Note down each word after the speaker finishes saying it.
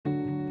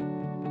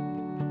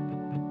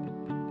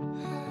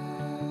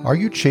Are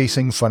you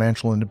chasing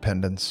financial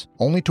independence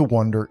only to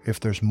wonder if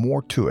there's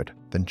more to it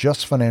than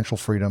just financial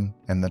freedom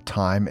and the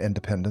time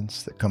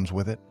independence that comes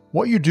with it?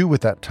 What you do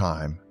with that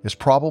time is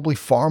probably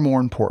far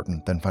more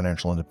important than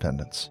financial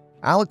independence.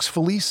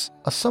 Felice,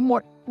 a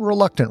somewhat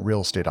reluctant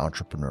real estate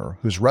entrepreneur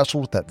who's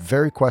wrestled with that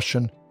very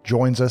question,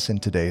 joins us in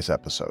today's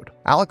episode.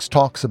 Alex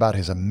talks about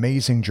his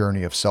amazing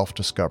journey of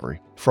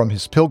self-discovery, from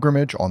his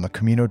pilgrimage on the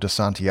Camino de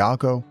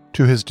Santiago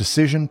to his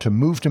decision to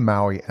move to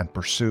Maui and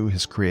pursue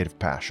his creative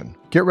passion.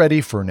 Get ready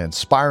for an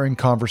inspiring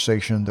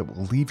conversation that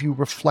will leave you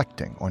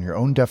reflecting on your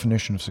own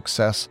definition of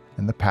success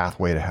and the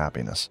pathway to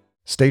happiness.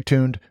 Stay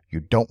tuned. You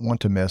don't want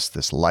to miss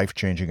this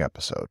life-changing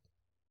episode.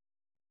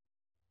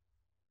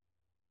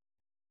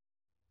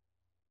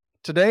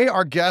 Today,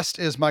 our guest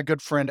is my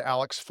good friend,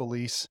 Alex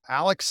Felice.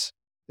 Alex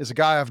is a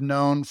guy I've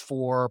known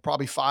for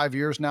probably 5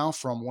 years now,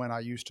 from when I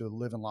used to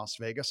live in Las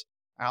Vegas.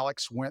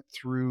 Alex went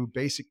through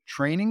basic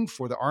training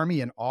for the Army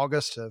in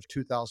August of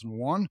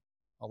 2001.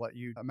 I'll let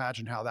you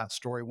imagine how that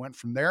story went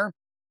from there.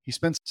 He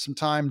spent some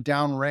time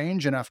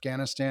downrange in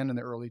Afghanistan in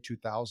the early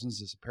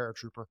 2000s as a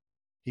paratrooper.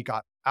 He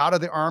got out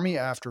of the Army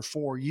after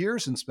 4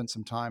 years and spent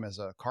some time as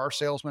a car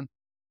salesman.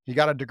 He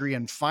got a degree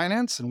in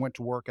finance and went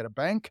to work at a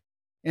bank.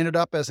 Ended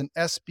up as an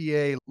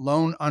SBA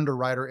loan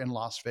underwriter in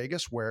Las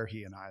Vegas, where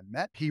he and I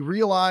met. He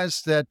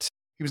realized that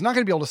he was not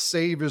going to be able to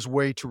save his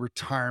way to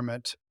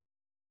retirement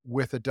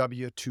with a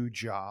W-2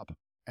 job,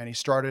 and he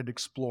started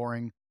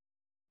exploring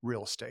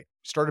real estate.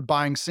 He started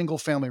buying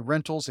single-family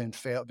rentals in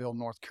Fayetteville,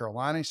 North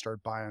Carolina. He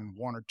started buying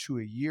 1 or 2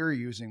 a year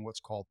using what's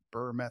called the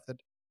BRRRR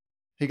method.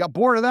 He got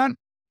bored of that.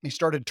 He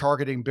started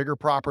targeting bigger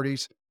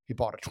properties. He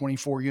bought a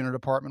 24-unit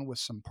apartment with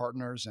some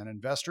partners and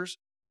investors.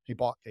 He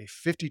bought a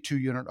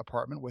 52-unit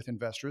apartment with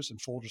investors.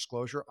 And full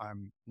disclosure,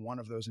 I'm one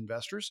of those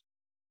investors.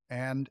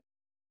 And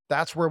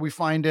that's where we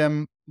find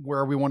him,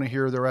 where we want to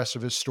hear the rest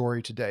of his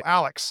story today.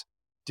 Alex,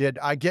 did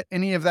I get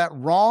any of that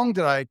wrong?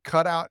 Did I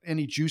cut out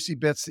any juicy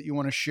bits that you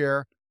want to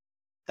share?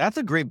 That's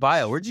a great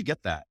bio. Where'd you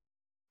get that?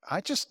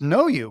 I just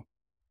know you.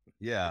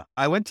 Yeah.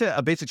 I went to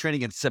a basic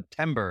training in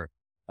September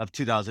of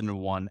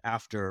 2001,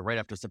 right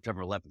after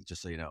September 11th,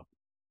 just so you know.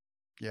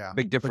 Yeah.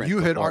 Big difference. But you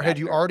had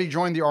you already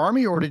joined the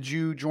Army, or did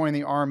you join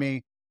the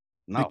Army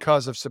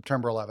because of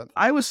September 11th?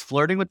 I was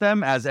flirting with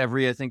them, as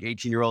every, I think,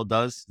 18-year-old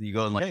does. You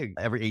go and hey,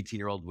 every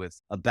 18-year-old with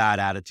a bad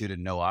attitude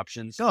and no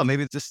options. Oh,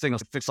 maybe this thing will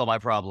fix all my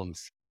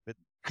problems. But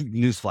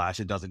newsflash,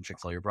 it doesn't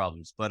fix all your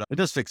problems, but it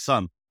does fix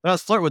some. But I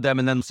was flirting with them,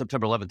 and then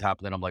September 11th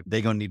happened, and I'm like,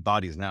 they gonna need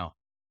bodies now.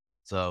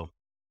 So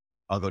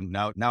I'll go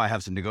now. Now I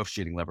have some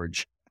negotiating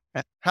leverage.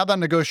 How'd that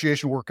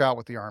negotiation work out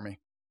with the Army?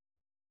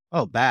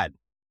 Oh, bad.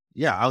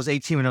 Yeah, I was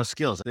 18 with no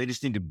skills. They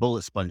just needed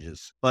bullet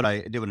sponges, but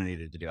I did what I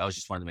needed to do. I was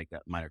just wanted to make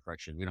that minor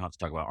correction. We don't have to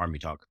talk about Army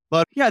talk.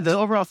 But yeah, the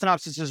overall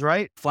synopsis is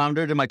right.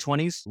 Floundered in my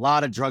 20s, a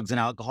lot of drugs and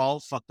alcohol,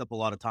 fucked up a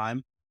lot of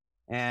time.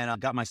 And I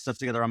got my stuff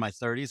together on my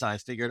 30s. I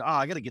figured,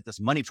 I got to get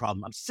this money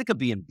problem. I'm sick of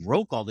being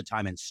broke all the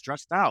time and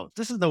stressed out.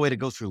 This is the way to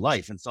go through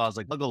life. And so I was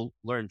like, I'll go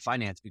learn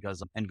finance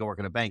and go work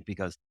in a bank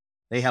because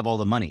they have all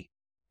the money.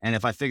 And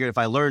if I figured if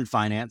I learned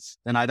finance,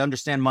 then I'd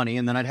understand money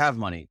and then I'd have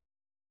money.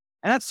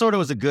 And that sort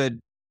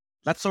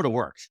of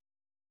works,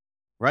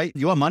 right?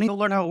 You want money? Go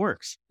learn how it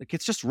works. Like,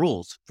 it's just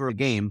rules for a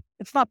game.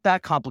 It's not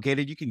that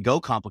complicated. You can go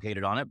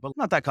complicated on it, but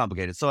not that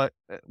complicated. So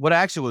what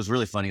actually was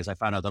really funny is I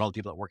found out that all the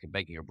people that work in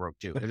banking are broke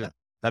too. They're just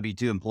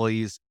W-2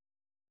 employees,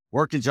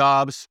 working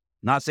jobs,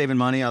 not saving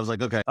money. I was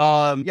like, okay.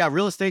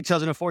 Real estate,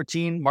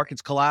 2014,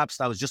 markets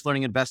collapsed. I was just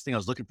learning investing. I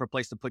was looking for a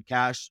place to put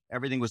cash.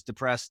 Everything was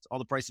depressed. All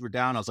the prices were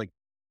down. I was like,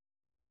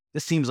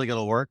 this seems like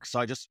it'll work.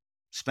 So I just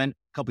spent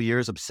a couple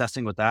years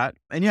obsessing with that.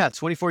 And yeah,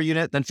 24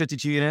 unit, then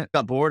 52 unit.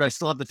 Got bored. I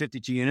still have the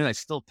 52 unit. I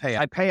still pay.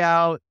 I pay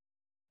out,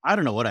 I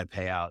don't know what I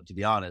pay out, to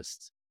be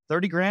honest.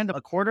 30 grand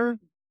a quarter,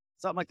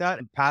 something like that.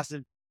 And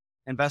passive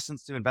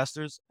investments to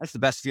investors. That's the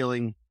best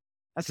feeling.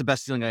 That's the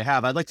best feeling I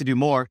have. I'd like to do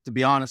more. To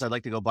be honest, I'd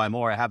like to go buy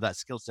more. I have that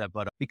skill set,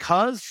 but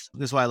because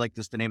this is why I like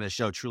the name of the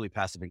show, Truly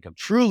Passive Income.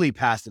 Truly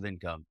passive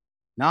income,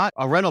 not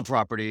a rental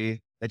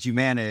property that you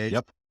manage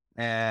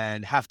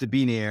and have to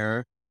be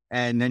near.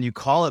 And then you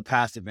call it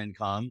passive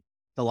income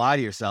to lie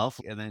to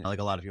yourself. And then, like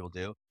a lot of people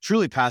do,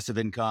 truly passive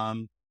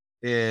income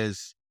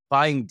is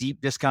buying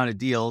deep discounted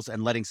deals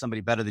and letting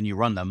somebody better than you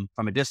run them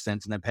from a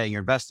distance and then paying your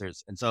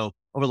investors. And so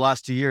over the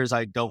last 2 years,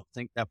 I don't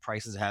think that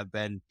prices have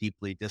been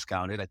deeply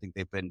discounted. I think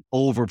they've been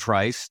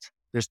overpriced.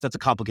 That's a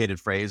complicated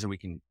phrase, and we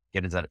can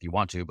get into that if you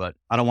want to, but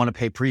I don't want to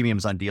pay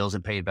premiums on deals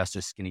and pay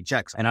investors skinny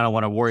checks. And I don't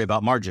want to worry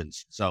about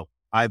margins. So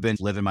I've been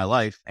living my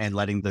life and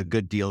letting the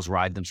good deals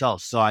ride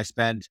themselves. So I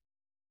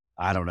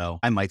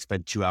might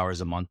spend 2 hours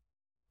a month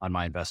on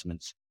my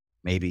investments,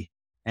 maybe.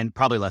 And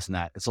probably less than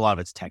that. A lot of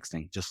it's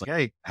texting. Just like,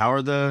 hey, how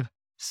are the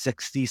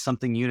 60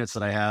 something units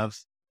that I have?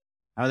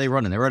 How are they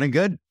running? They're running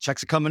good.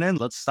 Checks are coming in.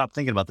 Let's stop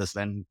thinking about this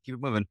then. Keep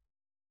it moving.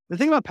 The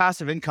thing about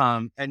passive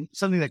income, and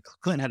something that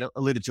Clinton had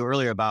alluded to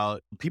earlier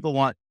about people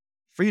want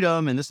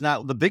freedom and this and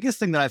that. The biggest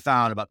thing that I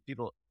found about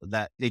people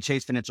that they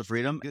chase financial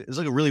freedom is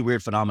like a really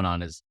weird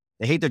phenomenon is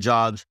they hate their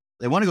jobs.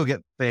 They want to go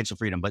get financial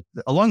freedom, but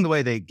along the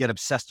way, they get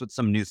obsessed with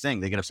some new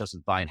thing. They get obsessed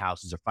with buying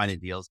houses or finding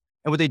deals.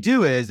 And what they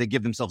do is they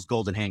give themselves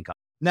golden handcuffs.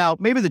 Now,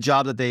 maybe the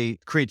job that they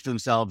create for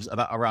themselves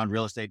around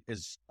real estate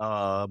is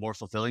a more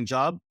fulfilling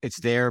job. It's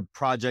their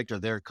project or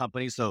their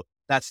company. So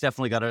that's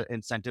definitely got an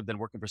incentive than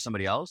working for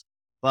somebody else.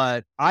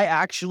 But I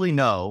actually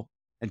know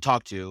and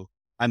talk to,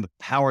 I'm a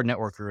power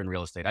networker in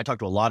real estate. I talk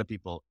to a lot of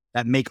people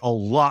that make a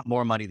lot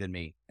more money than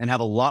me and have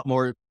a lot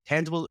more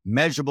tangible,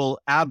 measurable,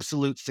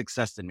 absolute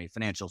success than me,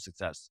 financial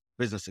success,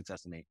 business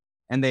success than me.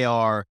 And they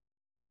are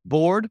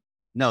bored.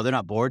 No, they're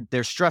not bored.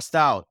 They're stressed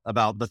out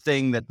about the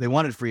thing that they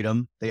wanted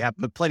freedom. They have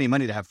plenty of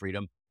money to have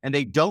freedom and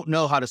they don't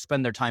know how to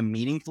spend their time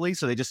meaningfully.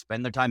 So they just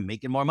spend their time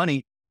making more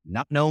money,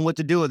 not knowing what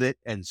to do with it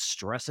and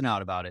stressing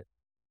out about it.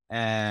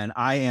 And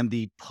I am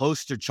the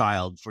poster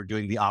child for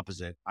doing the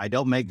opposite. I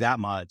don't make that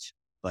much,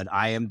 but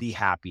I am the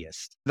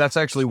happiest. That's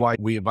actually why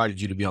we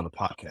invited you to be on the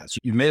podcast.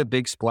 You've made a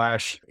big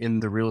splash in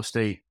the real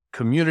estate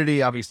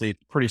community. Obviously,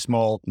 it's a pretty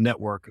small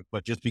network,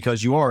 but just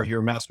because you're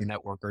a master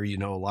networker, you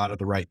know a lot of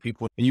the right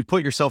people, and you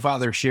put yourself out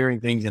there sharing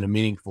things in a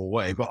meaningful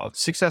way, well,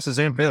 successes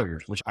and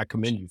failures, which I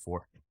commend you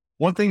for.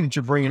 One thing that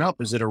you're bringing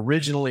up is that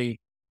originally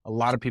a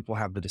lot of people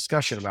have the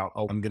discussion about,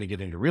 oh, I'm going to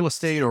get into real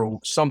estate or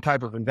some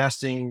type of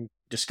investing,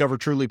 discover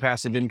truly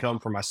passive income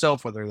for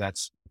myself, whether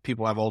that's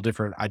people have all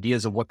different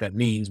ideas of what that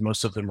means.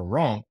 Most of them are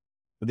wrong,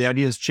 but the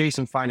idea is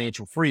chasing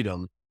financial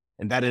freedom.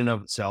 And that in and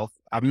of itself,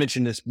 I've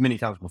mentioned this many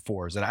times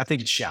before, is that I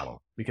think it's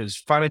shallow because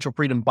financial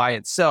freedom by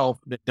itself,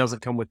 that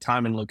doesn't come with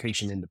time and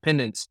location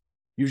independence.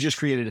 You've just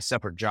created a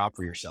separate job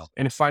for yourself.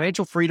 And if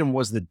financial freedom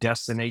was the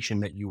destination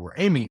that you were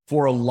aiming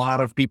for, a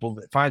lot of people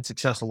that find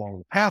success along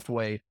the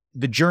pathway,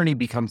 the journey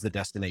becomes the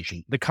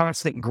destination. The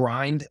constant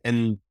grind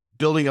and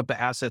building up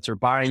the assets or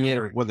buying it,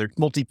 or whether it's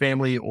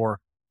multifamily or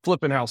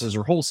flipping houses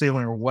or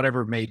wholesaling or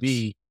whatever it may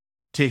be,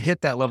 to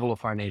hit that level of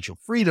financial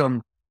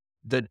freedom,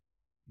 the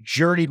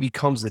journey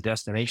becomes the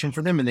destination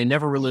for them and they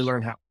never really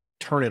learn how to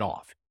turn it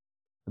off.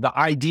 The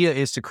idea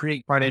is to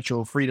create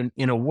financial freedom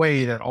in a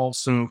way that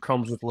also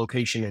comes with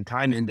location and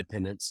time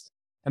independence.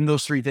 And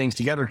those three things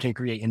together can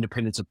create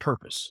independence of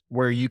purpose,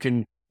 where you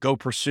can go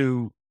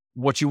pursue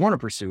what you want to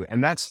pursue.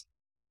 And that's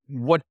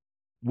what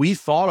we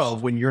thought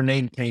of when your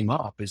name came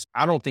up. Is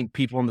I don't think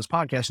people on this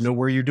podcast know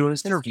where you're doing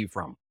this interview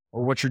from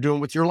or what you're doing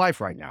with your life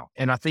right now.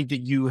 And I think that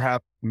you have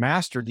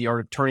mastered the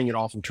art of turning it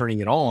off and turning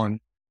it on,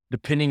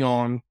 depending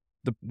on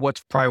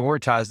what's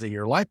prioritized in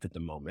your life at the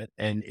moment.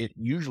 And it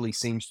usually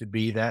seems to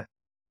be that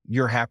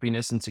your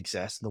happiness and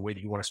success, the way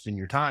that you want to spend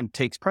your time,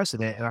 takes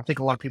precedent. And I think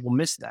a lot of people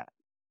miss that.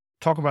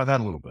 Talk about that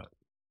a little bit.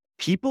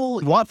 People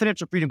want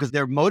financial freedom because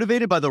they're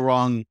motivated by the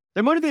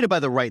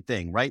right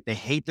thing, right? They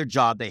hate their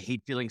job. They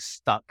hate feeling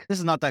stuck. This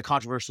is not that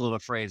controversial of a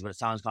phrase, but it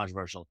sounds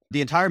controversial. The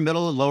entire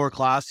middle and lower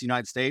class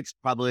United States,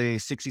 probably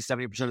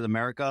 60-70% of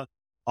America,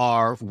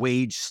 are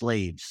wage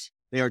slaves.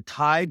 They are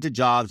tied to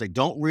jobs they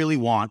don't really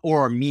want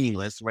or are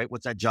meaningless, right?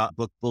 What's that job?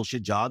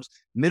 Bullshit jobs.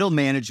 Middle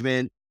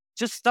management,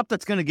 just stuff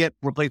that's going to get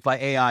replaced by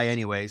AI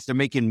anyways. They're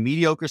making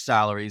mediocre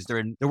salaries.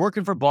 They're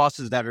working for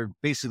bosses that are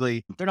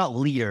basically, they're not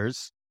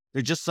leaders.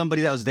 They're just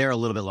somebody that was there a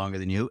little bit longer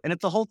than you. And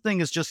the whole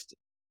thing is just,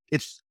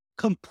 it's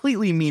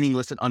completely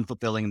meaningless and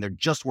unfulfilling. And they're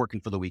just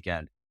working for the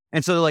weekend.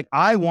 And so they're like,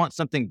 I want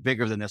something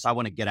bigger than this. I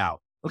want to get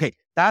out. Okay,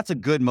 that's a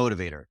good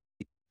motivator.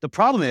 The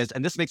problem is,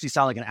 and this makes me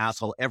sound like an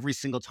asshole every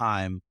single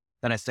time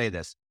that I say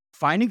this,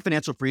 finding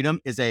financial freedom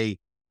is a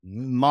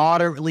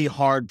moderately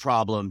hard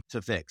problem to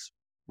fix,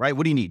 right?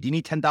 What do you need? Do you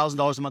need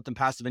 $10,000 a month in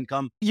passive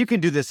income? You can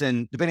do this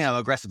in, depending on how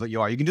aggressive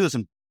you are, you can do this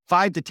in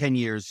 5 to 10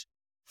 years.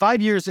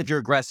 5 years if you're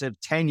aggressive,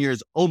 10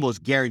 years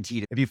almost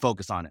guaranteed if you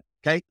focus on it,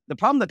 okay? The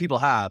problem that people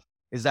have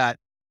is that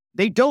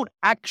they don't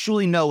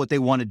actually know what they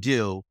want to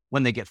do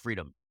when they get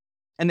freedom.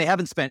 And they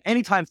haven't spent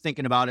any time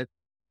thinking about it.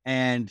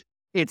 And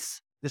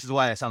this is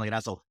why I sound like an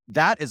asshole.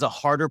 That is a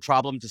harder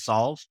problem to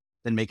solve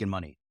than making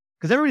money.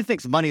 Because everybody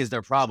thinks money is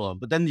their problem.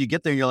 But then you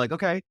get there and you're like,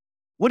 okay,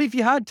 what if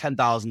you had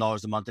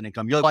 $10,000 a month in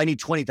income? You're like, well, I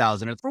need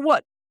 $20,000. And for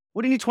what?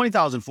 What do you need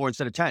 $20,000 for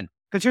instead of 10?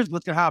 Because here's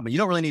what's going to happen. You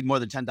don't really need more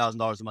than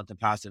 $10,000 a month in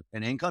passive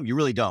and income. You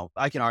really don't.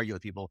 I can argue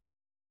with people.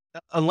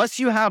 Unless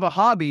you have a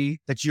hobby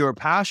that you're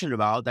passionate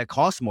about that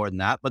costs more than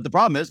that. But the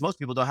problem is most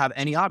people don't have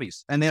any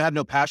hobbies and they have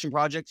no passion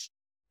projects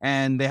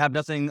and they have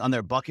nothing on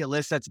their bucket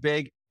list that's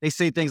big. They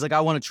say things like, I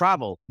want to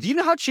travel. Do you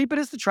know how cheap it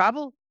is to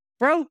travel?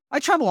 Bro, I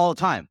travel all the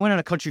time. Went out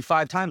of the country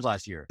 5 times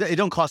last year. It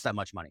don't cost that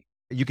much money.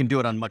 You can do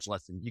it on much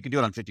less than, you can do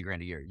it on 50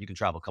 grand a year. You can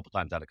travel a couple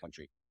times out of the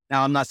country.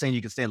 Now, I'm not saying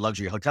you can stay in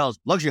luxury hotels.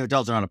 Luxury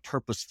hotels are on a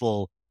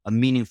purposeful, a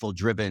meaningful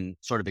driven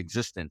sort of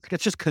existence.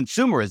 It's just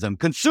consumerism.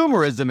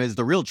 Consumerism is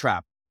the real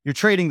trap. You're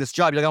trading this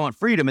job. You're like, I want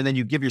freedom. And then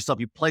you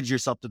pledge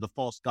yourself to the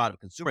false god of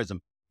consumerism.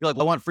 You're like,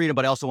 well, I want freedom,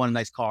 but I also want a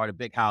nice car and a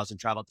big house and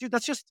travel. Dude,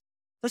 it's just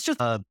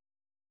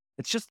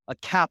a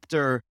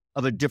captor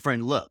of a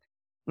different look.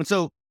 And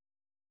so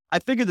I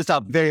figured this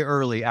out very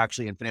early,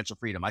 actually, in financial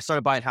freedom. I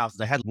started buying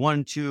houses. I had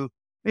 1, 2,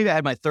 maybe I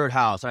had my third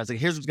house. And I was like,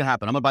 here's what's going to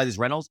happen. I'm going to buy these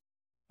rentals.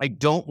 I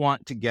don't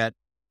want to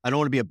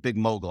be a big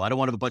mogul. I don't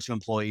want to have a bunch of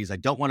employees. I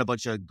don't want a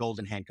bunch of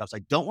golden handcuffs. I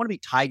don't want to be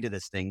tied to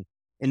this thing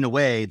in a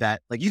way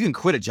that like you can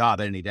quit a job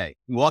at any day.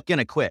 You walk in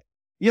and quit.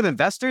 You have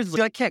investors,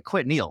 like, I can't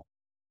quit, Neil.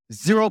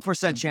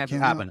 0% chance of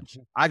happening.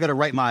 I got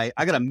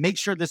to make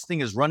sure this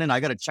thing is running. I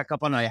got to check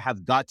up on it.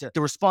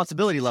 The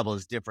responsibility level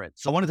is different.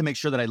 So I wanted to make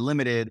sure that I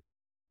limited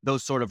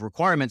those sort of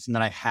requirements and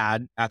that I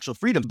had actual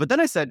freedom. But then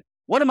I said,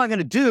 what am I going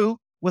to do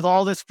with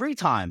all this free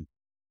time?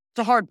 It's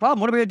a hard problem.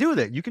 What am I going to do with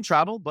it? You can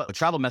travel, but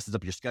travel messes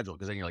up your schedule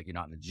because then you're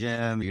not in the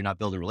gym, you're not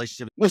building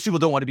relationships. Most people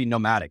don't want to be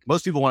nomadic.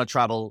 Most people want to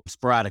travel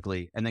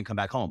sporadically and then come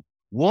back home.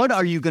 What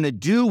are you going to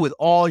do with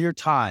all your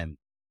time?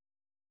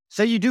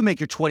 Say you do make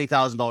your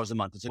 $20,000 a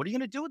month. So what are you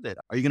going to do with it?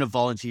 Are you going to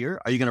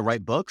volunteer? Are you going to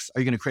write books? Are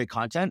you going to create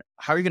content?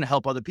 How are you going to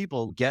help other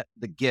people get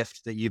the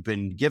gift that you've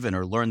been given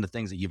or learn the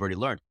things that you've already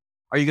learned?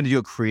 Are you going to do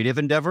a creative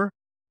endeavor?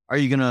 Are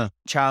you going to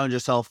challenge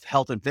yourself,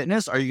 health and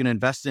fitness? Are you going to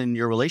invest in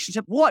your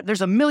relationship? What? There's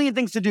a million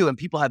things to do and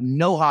people have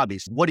no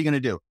hobbies. What are you going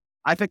to do?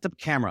 I picked up a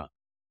camera.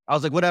 I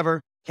was like,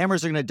 whatever.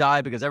 Cameras are going to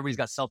die because everybody's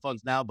got cell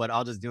phones now, but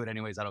I'll just do it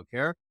anyways. I don't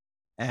care.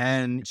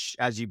 And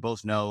as you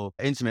both know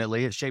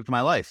intimately, it shaped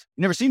my life.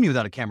 You never seen me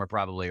without a camera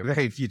probably, or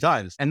very few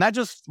times. And that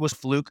just was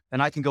fluke.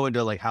 And I can go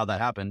into like how that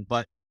happened.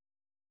 But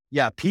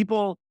yeah,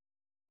 people,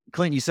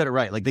 Clint, you said it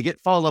right. Like they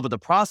fall in love with the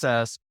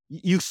process.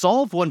 You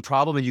solve one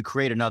problem and you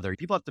create another.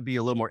 People have to be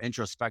a little more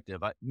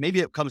introspective. Maybe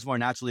it comes more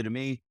naturally to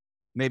me.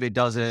 Maybe it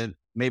doesn't.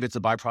 Maybe it's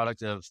a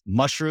byproduct of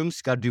mushrooms.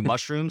 Got to do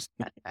mushrooms.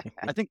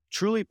 I think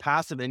truly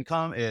passive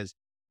income is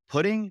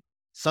putting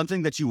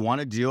something that you want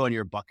to do on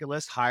your bucket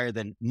list higher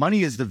than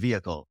money is the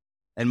vehicle.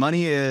 And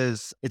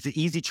it's an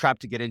easy trap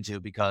to get into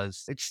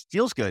because it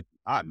feels good.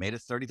 I made a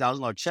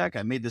 $30,000 check.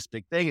 I made this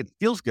big thing. It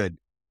feels good,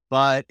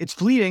 but it's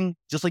fleeting,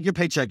 just like your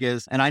paycheck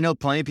is. And I know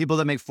plenty of people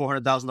that make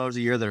 $400,000 a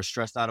year that are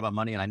stressed out about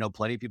money. And I know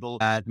plenty of people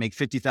that make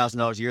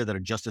 $50,000 a year that are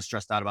just as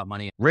stressed out about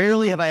money.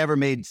 Rarely have I ever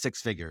made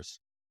six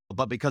figures,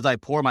 but because I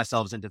pour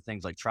myself into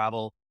things like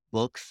travel,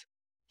 books,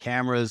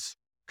 cameras,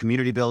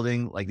 community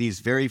building, like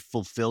these very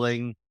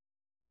fulfilling,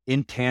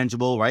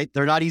 intangible, right?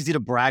 They're not easy to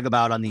brag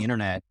about on the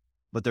internet,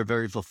 but they're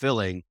very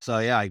fulfilling. So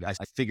yeah, I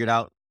figured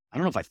out, I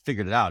don't know if I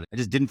figured it out. I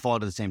just didn't fall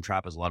into the same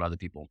trap as a lot of other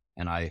people.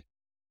 And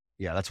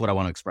that's what I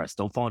want to express.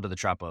 Don't fall into the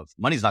trap of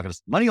money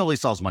only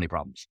solves money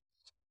problems.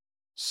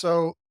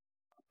 So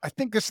I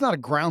think it's not a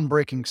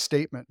groundbreaking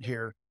statement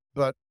here,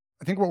 but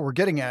I think what we're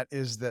getting at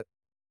is that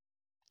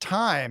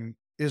time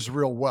is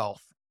real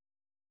wealth.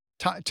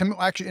 Time,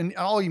 actually, and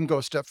I'll even go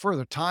a step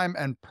further, time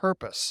and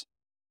purpose.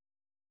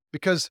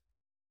 Because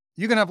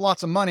you can have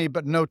lots of money,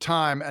 but no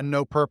time and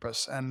no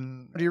purpose.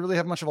 And do you really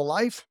have much of a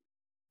life?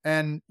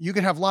 And you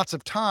can have lots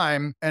of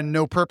time and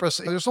no purpose.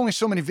 There's only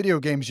so many video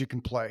games you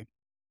can play.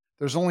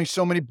 There's only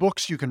so many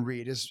books you can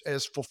read,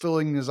 as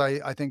fulfilling as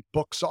I think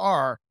books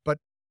are. But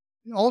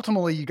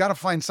ultimately, you got to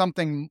find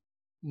something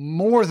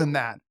more than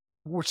that.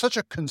 We're such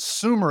a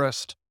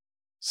consumerist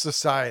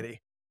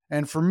society.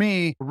 And for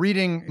me,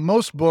 reading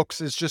most books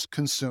is just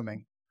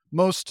consuming.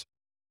 Most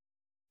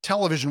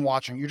television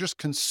watching, you're just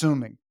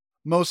consuming.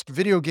 Most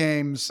video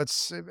games,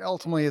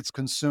 it's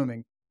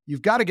consuming.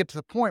 You've got to get to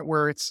the point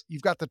where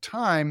you've got the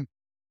time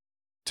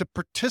to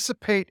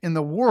participate in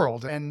the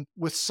world and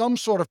with some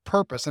sort of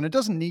purpose. And it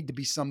doesn't need to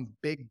be some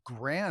big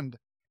grand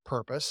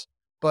purpose,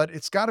 but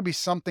it's got to be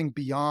something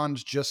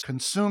beyond just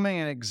consuming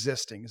and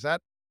existing. Is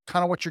that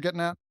kind of what you're getting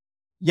at?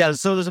 Yeah.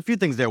 So there's a few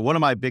things there. One of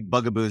my big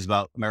bugaboos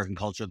about American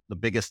culture, the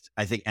biggest,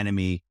 I think,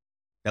 enemy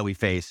that we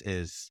face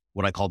is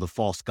what I call the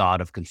false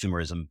god of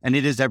consumerism. And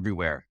it is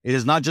everywhere. It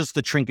is not just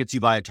the trinkets you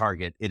buy at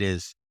Target. It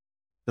is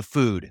the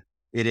food.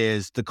 It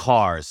is the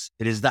cars.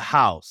 It is the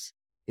house.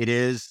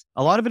 A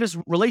lot of it is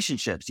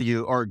relationships.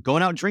 You are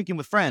going out drinking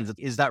with friends.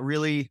 Is that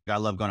really, I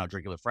love going out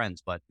drinking with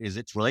friends, but is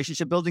it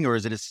relationship building or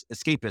is it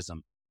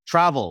escapism?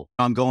 Travel.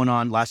 I'm going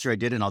on, last year I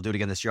did it and I'll do it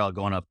again this year. I'll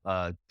go on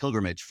a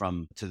pilgrimage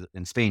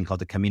in Spain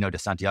called the Camino de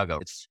Santiago.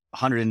 It's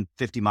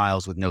 150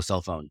 miles with no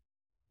cell phone.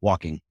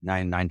 Walking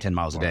 10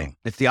 miles a day.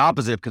 It's the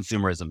opposite of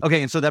consumerism.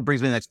 Okay. And so that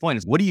brings me to the next point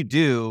is what do you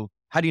do?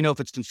 How do you know if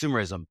it's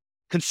consumerism?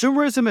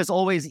 Consumerism is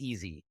always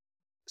easy.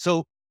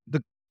 So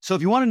if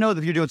you want to know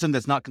that you're doing something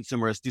that's not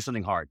consumerist, do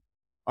something hard.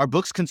 Are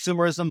books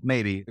consumerism?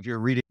 Maybe. If you're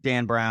reading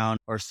Dan Brown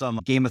or some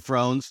Game of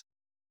Thrones,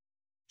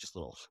 just a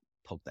little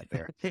poke that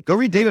bear. Go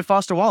read David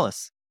Foster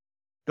Wallace.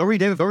 Go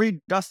read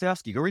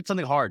Dostoevsky. Go read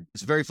something hard.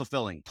 It's very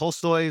fulfilling.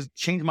 Tolstoy's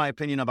changed my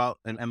opinion about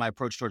and my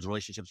approach towards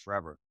relationships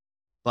forever.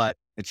 But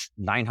it's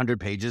 900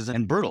 pages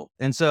and brutal.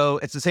 And so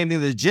it's the same thing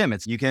with the gym.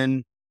 You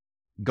can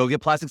go get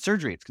plastic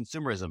surgery. It's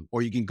consumerism.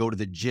 Or you can go to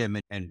the gym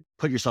and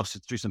put yourself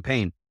through some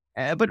pain.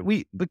 But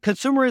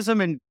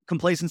consumerism and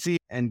complacency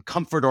and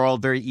comfort are all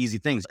very easy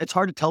things. It's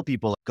hard to tell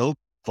people, go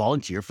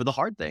volunteer for the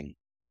hard thing.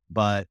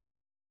 But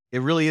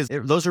it really is.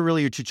 Those are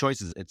really your two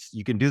choices.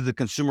 You can do the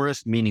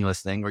consumerist,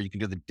 meaningless thing, or you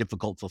can do the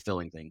difficult,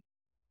 fulfilling thing.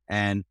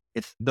 And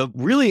it's the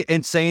really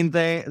insane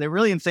thing, the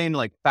really insane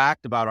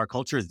fact about our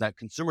culture is that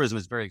consumerism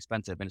is very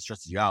expensive and it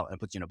stresses you out and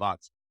puts you in a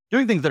box.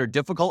 Doing things that are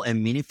difficult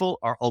and meaningful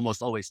are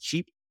almost always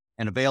cheap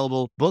and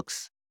available.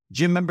 Books,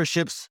 gym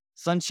memberships,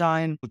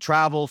 sunshine,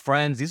 travel,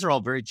 friends, these are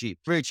all very cheap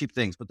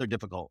things, but they're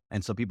difficult.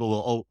 And so people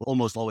will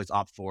almost always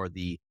opt for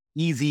the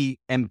easy,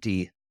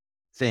 empty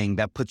thing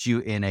that puts you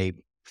in a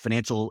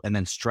financial and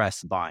then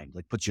stress bind,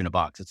 like puts you in a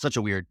box. It's such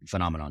a weird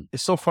phenomenon.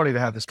 It's so funny to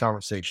have this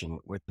conversation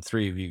with the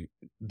three of you,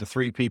 the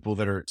three people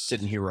that are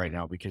sitting here right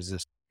now,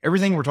 because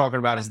everything we're talking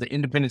about is the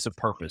independence of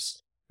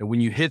purpose. And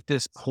when you hit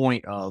this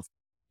point of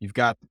you've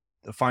got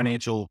the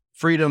financial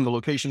freedom, the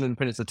location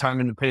independence, the time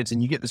independence,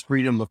 and you get this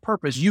freedom of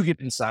purpose, you get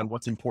to decide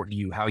what's important to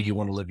you, how you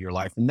want to live your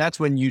life. And that's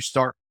when you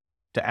start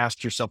to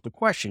ask yourself the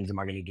questions: am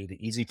I going to do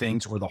the easy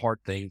things or the hard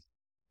things?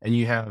 And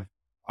you have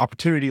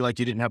opportunity like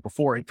you didn't have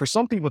before. And for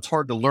some people, it's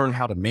hard to learn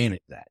how to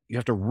manage that. You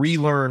have to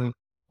relearn.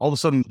 All of a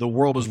sudden, the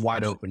world is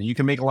wide open and you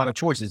can make a lot of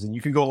choices and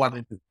you can go a lot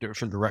of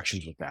different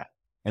directions with that.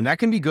 And that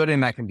can be good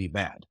and that can be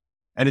bad.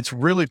 And it's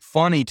really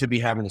funny to be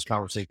having this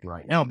conversation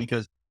right now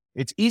because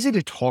it's easy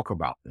to talk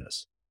about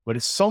this, but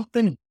it's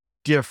something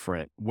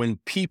different when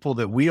people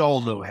that we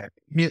all know have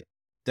hit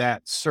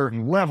that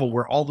certain level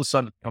where all of a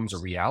sudden it becomes a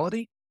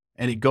reality.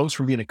 And it goes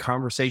from being a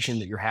conversation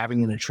that you're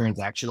having in a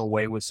transactional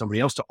way with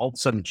somebody else to all of a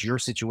sudden it's your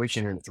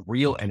situation and it's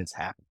real and it's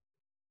happening.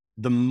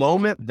 The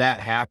moment that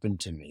happened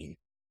to me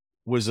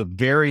was a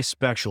very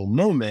special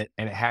moment,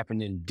 and it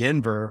happened in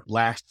Denver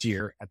last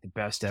year at the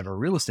Best Ever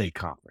Real Estate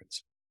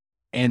Conference.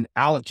 And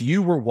Alex,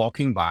 you were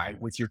walking by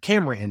with your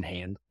camera in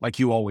hand like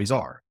you always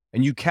are.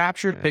 And you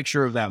captured a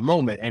picture of that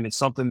moment. And it's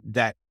something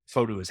that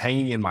photo is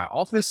hanging in my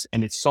office.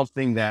 And it's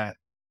something that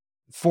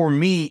for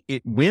me,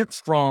 it went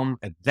from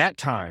at that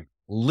time,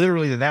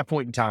 literally at that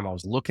point in time, I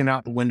was looking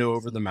out the window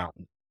over the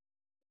mountain.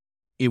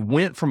 It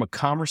went from a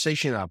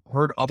conversation I've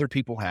heard other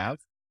people have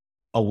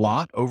a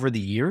lot over the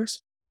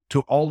years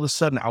to all of a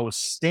sudden I was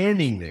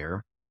standing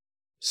there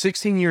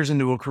 16 years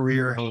into a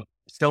career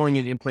selling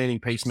and implanting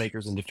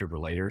pacemakers and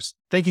defibrillators,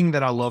 thinking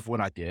that I loved what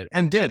I did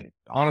and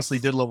honestly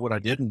did love what I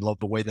did and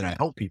loved the way that I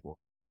helped people.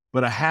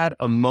 But I had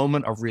a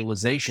moment of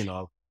realization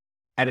of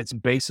at its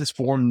basis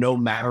form, no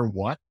matter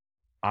what,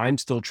 I'm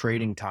still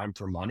trading time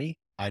for money.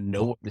 I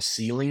know what the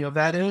ceiling of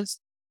that is.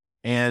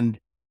 And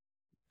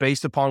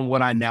based upon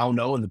what I now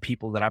know and the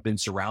people that I've been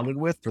surrounded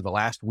with for the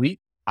last week,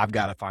 I've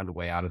got to find a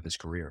way out of this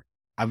career.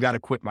 I've got to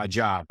quit my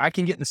job. I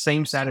can get the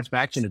same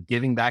satisfaction of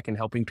giving back and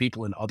helping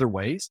people in other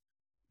ways.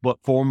 But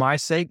for my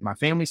sake, my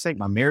family's sake,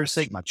 my marriage's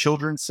sake, my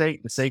children's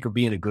sake, the sake of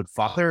being a good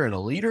father and a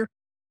leader,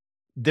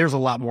 there's a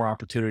lot more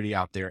opportunity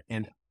out there.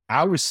 And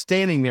I was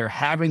standing there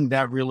having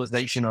that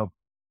realization of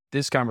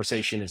this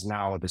conversation is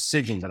now a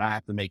decision that I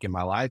have to make in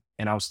my life.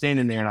 And I was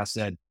standing there and I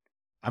said,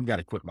 I've got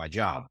to quit my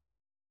job.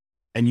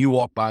 And you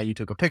walked by, you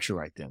took a picture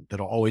right then.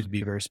 That'll always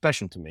be very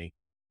special to me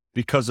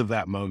because of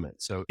that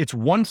moment. So it's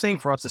one thing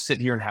for us to sit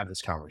here and have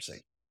this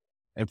conversation.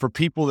 And for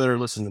people that are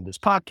listening to this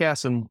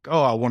podcast and,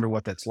 oh, I wonder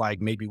what that's like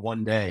maybe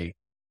one day,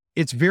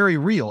 it's very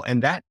real.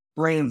 And that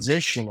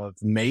transition of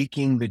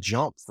making the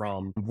jump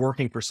from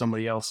working for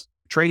somebody else,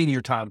 trading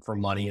your time for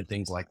money and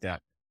things like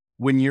that,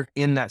 when you're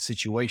in that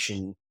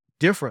situation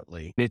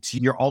differently,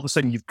 you're all of a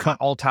sudden you've cut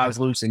all ties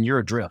loose and you're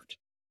adrift.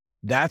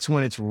 That's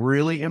when it's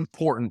really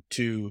important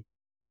to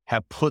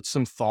have put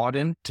some thought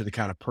into the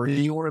kind of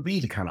person you want to be,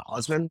 the kind of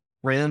husband,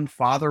 friend,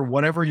 father,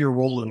 whatever your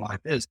role in life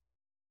is.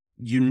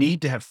 You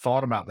need to have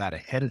thought about that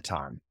ahead of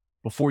time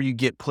before you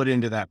get put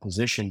into that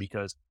position,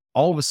 because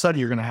all of a sudden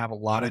you're going to have a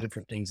lot of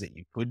different things that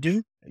you could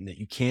do and that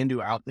you can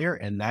do out there.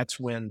 And that's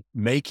when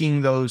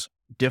making those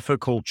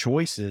difficult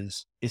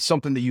choices is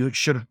something that you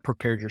should have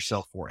prepared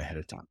yourself for ahead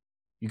of time.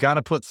 You got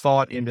to put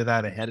thought into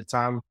that ahead of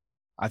time.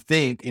 I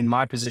think in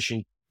my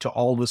position, to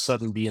all of a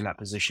sudden be in that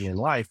position in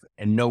life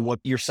and know what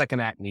your second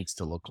act needs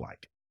to look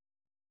like.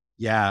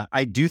 Yeah,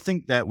 I do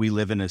think that we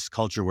live in this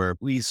culture where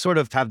we sort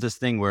of have this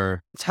thing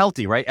where it's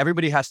healthy, right?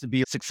 Everybody has to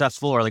be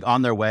successful or like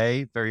on their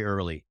way very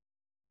early.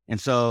 And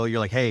so you're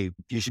like, hey,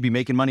 you should be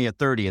making money at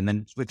 30. And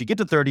then if you get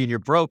to 30 and you're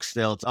broke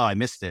still, it's, oh, I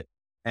missed it.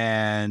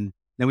 And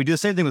then we do the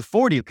same thing with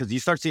 40, because you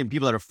start seeing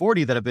people that are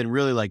 40 that have been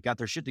really like got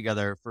their shit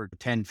together for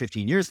 10,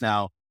 15 years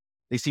now.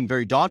 They seem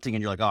very daunting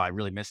and you're like, oh, I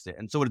really missed it.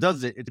 And so what it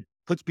does is it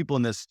puts people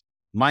in this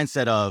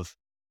mindset of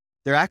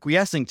they're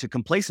acquiescing to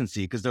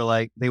complacency, because they're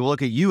like, they will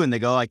look at you and they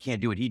go, I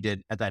can't do what he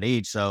did at that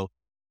age. So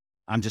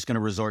I'm just going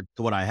to resort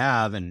to what I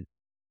have. And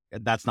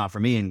that's not for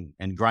me,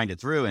 and grind it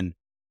through. And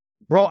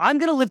bro, I'm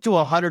going to live to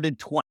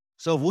 120.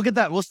 So if we'll get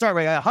that, we'll start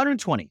right at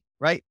 120,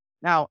 right?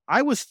 Now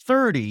I was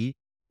 30,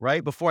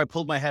 right? Before I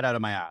pulled my head out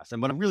of my ass.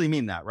 And what I really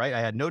mean that, right?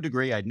 I had no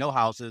degree. I had no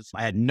houses.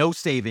 I had no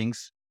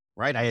savings,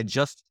 right? I had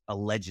just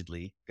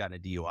allegedly gotten a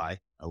DUI.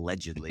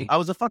 Allegedly. I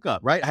was a fuck up,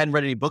 right? I hadn't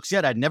read any books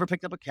yet. I'd never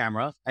picked up a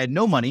camera. I had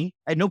no money.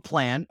 I had no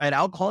plan. I had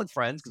alcoholic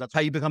friends, because that's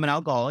how you become an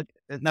alcoholic.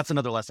 And that's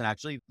another lesson,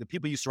 actually. The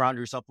people you surround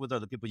yourself with are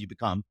the people you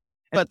become.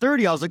 And at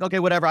 30, I was like, okay,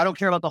 whatever. I don't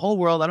care about the whole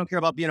world. I don't care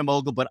about being a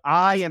mogul, but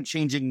I am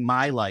changing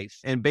my life.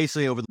 And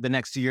basically over the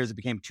next 2 years, it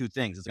became two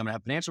things. I'm going to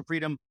have financial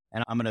freedom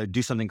and I'm going to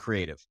do something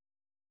creative.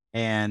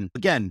 And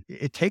again,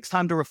 it takes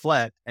time to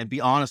reflect and be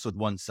honest with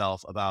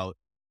oneself about,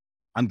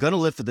 I'm going to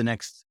live for the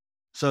next,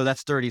 so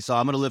that's 30. So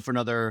I'm going to live for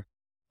another,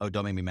 oh,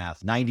 don't make me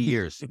math, 90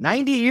 years.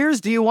 90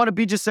 years? Do you want to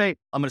be just say,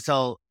 I'm going to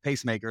sell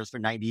pacemakers for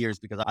 90 years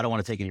because I don't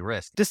want to take any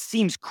risk? This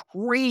seems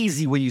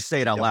crazy when you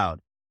say it out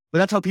loud, but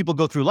that's how people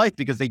go through life,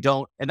 because they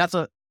don't. And that's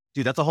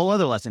Dude, that's a whole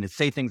other lesson. Is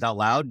say things out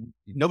loud.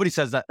 Nobody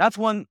says that. That's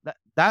one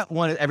that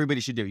one everybody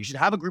should do. You should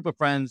have a group of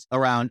friends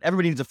around.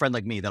 Everybody needs a friend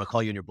like me that'll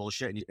call you on your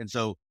bullshit. And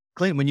so,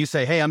 Clinton, when you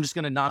say, "Hey, I'm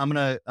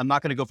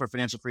not gonna go for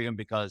financial freedom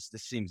because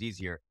this seems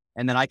easier,"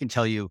 and then I can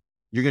tell you,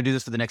 you're gonna do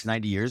this for the next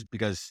 90 years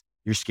because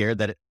you're scared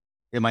that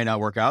it might not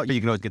work out. You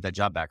can always get that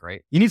job back,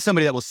 right? You need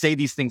somebody that will say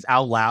these things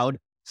out loud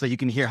so you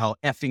can hear how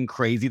effing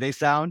crazy they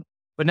sound.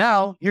 But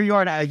now here you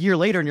are a year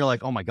later, and you're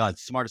like, "Oh my god,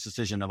 smartest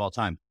decision of all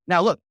time."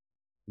 Now look,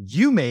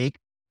 you make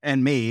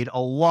and made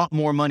a lot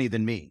more money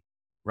than me,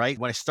 right?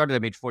 When I started, I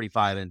made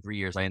 45 in 3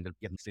 years. I ended up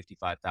getting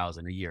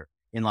 55,000 a year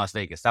in Las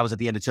Vegas. That was at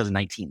the end of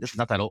 2019. This is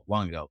not that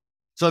long ago.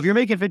 So if you're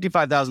making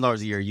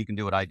 $55,000 a year, you can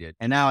do what I did.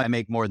 And now I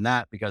make more than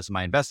that because of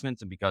my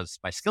investments and because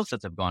my skill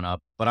sets have gone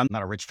up, but I'm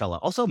not a rich fella.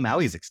 Also,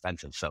 Maui is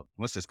expensive. So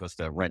most of this goes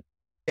to rent.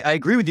 I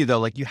agree with you though.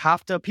 Like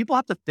people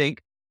have to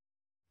think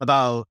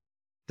about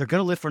they're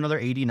going to live for another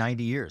 80,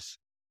 90 years,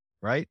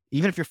 right?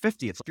 Even if you're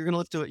 50, you're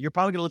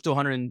probably going to live to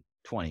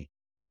 120.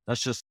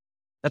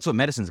 That's what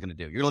medicine's going to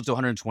do. You're going to live to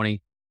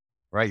 120,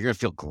 right? You're going to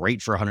feel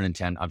great for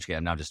 110. I'm just kidding.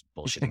 I'm now just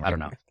bullshitting. I don't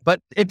know. But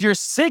if you're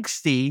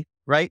 60,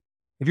 right?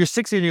 If you're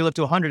 60 and you live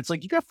to 100, it's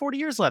like you got 40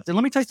 years left. And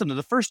let me tell you something.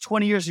 The first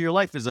 20 years of your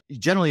life is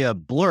generally a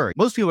blur.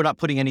 Most people are not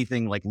putting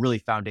anything like really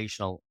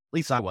foundational. At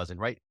least I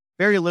wasn't, right?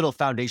 Very little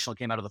foundational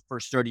came out of the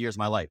first 30 years of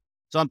my life.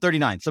 So I'm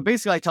 39. So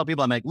basically I tell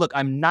people, I'm like, look,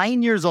 I'm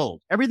 9 years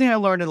old. Everything I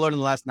learned in the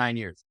last 9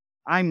 years.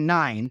 I'm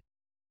 9 and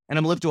I'm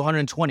going to live to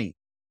 120.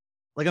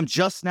 Like I'm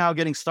just now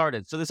getting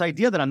started. So this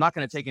idea that I'm not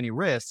going to take any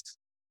risks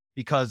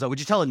because would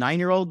you tell a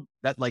 9-year-old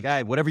that like,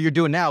 hey, whatever you're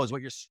doing now is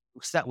what you're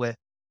set with.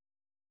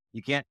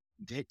 You can't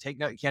you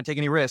can't take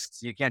any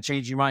risks. You can't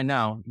change your mind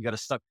now. You got to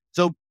stuck.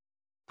 So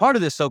part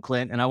of this,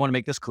 Clint, and I want to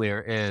make this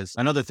clear, is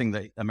another thing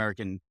that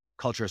American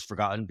culture has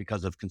forgotten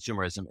because of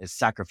consumerism is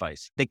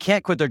sacrifice. They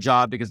can't quit their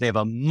job because they have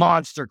a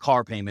monster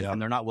car payment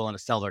and they're not willing to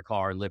sell their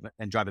car and live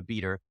and drive a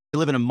beater. They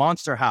live in a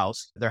monster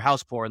house. They're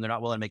house poor and they're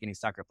not willing to make any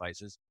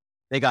sacrifices.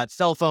 They got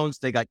cell phones.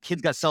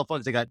 Kids got cell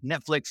phones. They got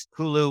Netflix,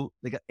 Hulu.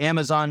 They got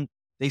Amazon.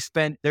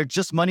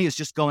 Money is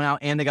just going out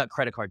and they got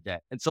credit card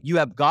debt. And so you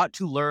have got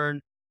to learn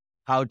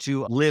how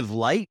to live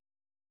light.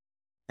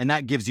 And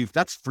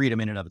that's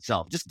freedom in and of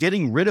itself. Just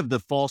getting rid of the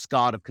false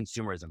god of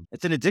consumerism.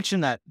 It's an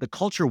addiction that the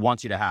culture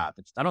wants you to have.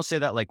 I don't say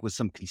that like with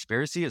some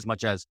conspiracy as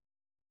much as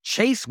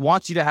Chase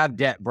wants you to have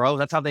debt, bro.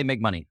 That's how they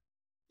make money.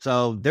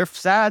 So they're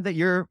sad that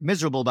you're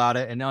miserable about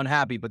it and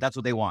unhappy, but that's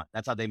what they want.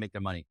 That's how they make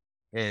their money,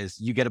 is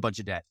you get a bunch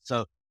of debt.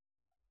 So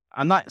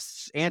I'm not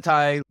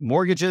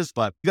anti-mortgages,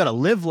 but you got to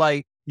live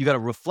light. You got to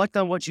reflect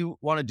on what you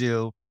want to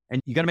do.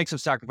 And you got to make some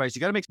sacrifice.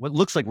 You got to make what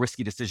looks like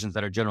risky decisions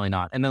that are generally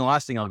not. And then the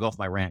last thing, I'll go off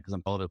my rant because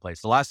I'm all over the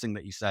place. The last thing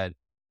that you said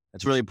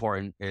that's really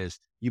important is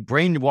you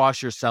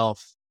brainwash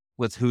yourself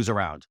with who's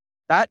around.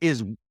 That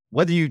is,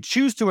 whether you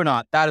choose to or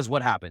not, that is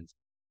what happens.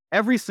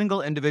 Every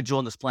single individual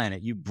on this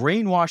planet, you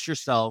brainwash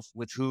yourself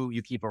with who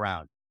you keep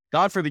around.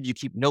 God forbid you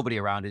keep nobody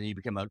around and you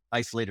become an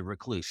isolated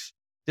recluse.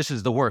 This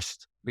is the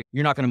worst.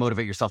 You're not going to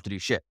motivate yourself to do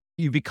shit.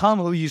 You become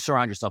who you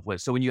surround yourself with.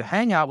 So when you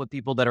hang out with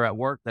people that are at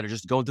work, that are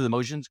just going through the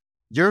motions,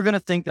 you're going to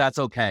think that's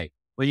okay.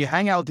 When you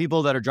hang out with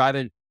people that are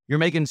driving, you're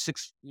making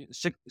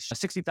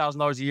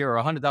 $60,000 a year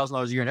or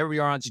 $100,000 a year, and everybody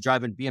around you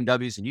driving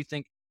BMWs, and you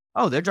think,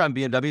 oh, they're driving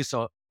BMWs,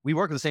 so we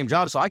work at the same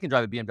job, so I can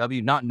drive a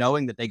BMW, not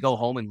knowing that they go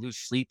home and lose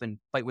sleep and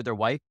fight with their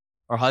wife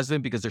or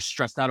husband because they're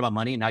stressed out about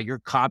money, and now you're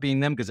copying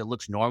them because it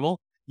looks normal.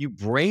 You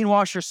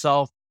brainwash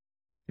yourself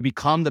to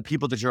become the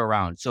people that you're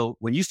around. So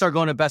when you start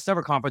going to Best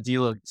Ever Conference,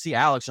 you see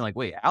Alex, and like,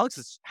 wait, Alex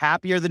is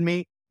happier than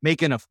me,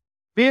 making a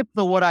fifth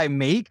of what I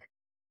make,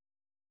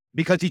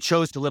 because he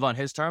chose to live on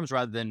his terms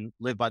rather than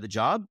live by the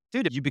job.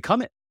 Dude, you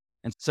become it.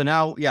 And so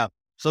now,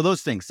 so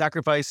those things,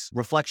 sacrifice,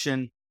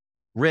 reflection,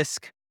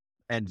 risk,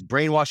 and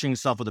brainwashing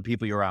yourself with the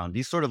people you're around.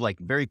 These sort of like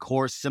very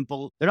core,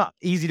 simple, they're not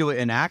easy to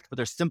enact, but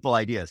they're simple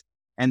ideas.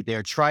 And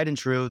they're tried and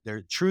true.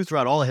 They're true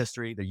throughout all of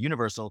history. They're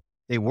universal.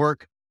 They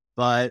work.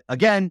 But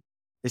again,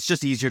 it's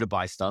just easier to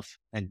buy stuff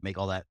and make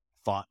all that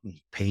thought and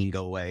pain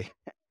go away.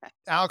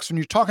 Alex, when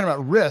you're talking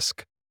about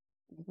risk,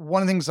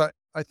 one of the things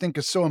I think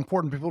is so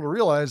important for people to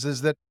realize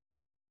is that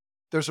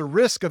there's a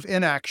risk of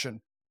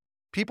inaction.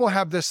 People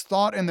have this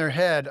thought in their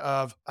head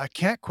of, I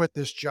can't quit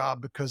this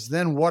job because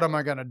then what am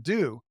I going to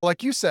do?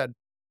 Like you said,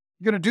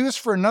 you're going to do this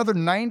for another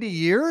 90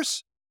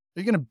 years?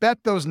 You're going to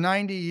bet those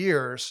 90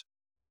 years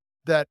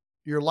that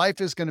your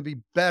life is going to be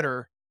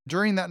better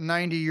during that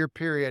 90-year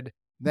period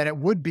than it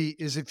would be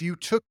is if you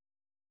took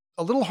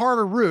a little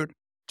harder route,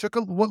 took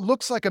what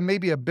looks like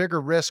maybe a bigger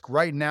risk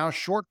right now,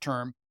 short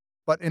term,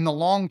 but in the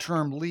long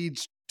term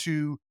leads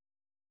to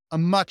a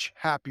much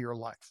happier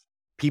life.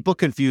 People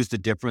confuse the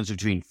difference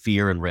between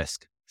fear and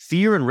risk.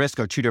 Fear and risk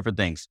are two different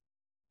things.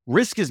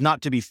 Risk is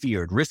not to be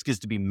feared. Risk is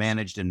to be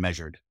managed and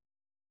measured.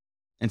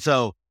 And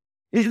so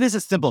this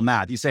is simple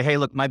math. You say, hey,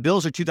 look, my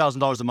bills are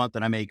 $2,000 a month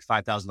and I make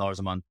 $5,000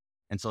 a month.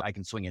 And so I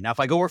can swing it. Now, if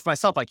I go work for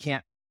myself, I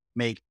can't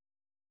make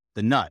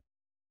the nut.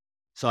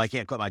 So I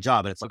can't quit my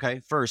job. And it's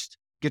okay. First,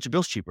 get your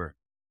bills cheaper,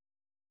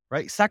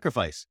 right?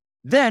 Sacrifice.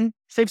 Then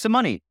save some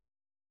money.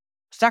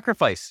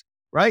 Sacrifice,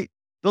 right?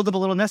 build up a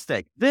little nest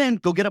egg, then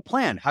go get a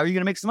plan. How are you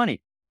going to make some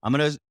money?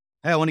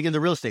 Hey, I want to get into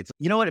real estate. So,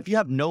 you know what? If you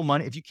have no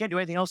money, if you can't do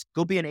anything else,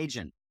 go be an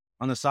agent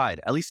on the side.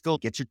 At least go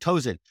get your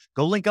toes in.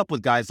 Go link up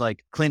with guys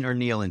like Clint or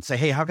Neil and say,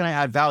 hey, how can I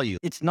add value?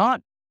 It's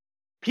not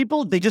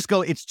people, they just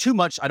go, it's too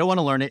much. I don't want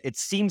to learn it. It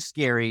seems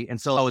scary. And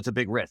so, it's a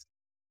big risk.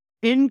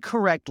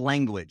 Incorrect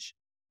language,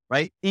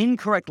 right?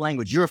 Incorrect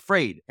language. You're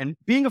afraid. And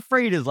being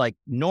afraid is like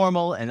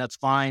normal and that's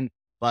fine,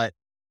 but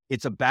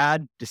it's a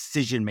bad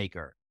decision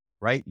maker,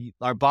 right?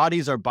 Our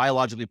bodies are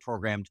biologically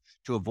programmed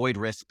to avoid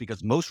risk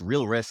because most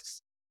real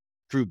risks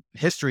through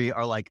history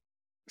are like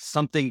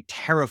something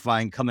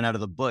terrifying coming out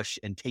of the bush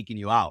and taking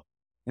you out.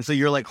 And so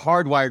you're like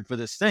hardwired for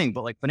this thing,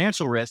 but like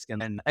financial risk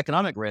and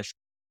economic risk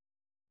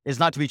is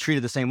not to be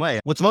treated the same way.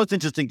 What's most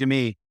interesting to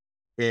me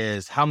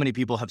is how many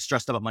people have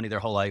stressed about money their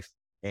whole life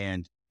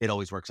and it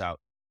always works out,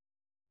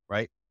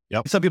 right?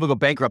 Yep. Some people go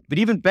bankrupt, but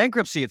even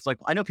bankruptcy, it's like,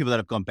 I know people that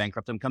have gone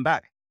bankrupt and come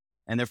back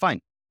and they're fine.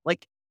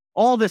 Like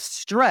all this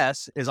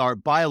stress is our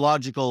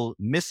biological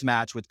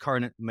mismatch with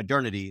current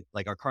modernity,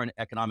 like our current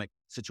economic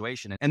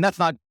situation. And that's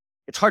not,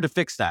 it's hard to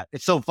fix that.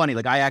 It's so funny.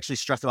 Like I actually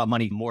stress about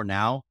money more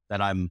now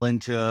that I'm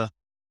into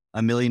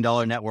 $1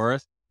 million net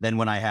worth than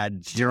when I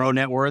had zero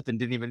net worth and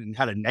didn't even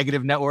had a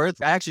negative net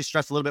worth. I actually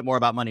stress a little bit more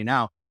about money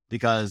now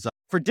because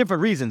for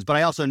different reasons, but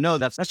I also know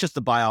that's just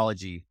the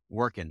biology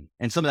working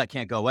and some of that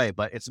can't go away,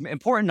 but it's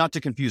important not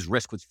to confuse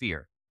risk with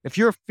fear. If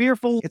you're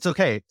fearful, it's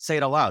okay. Say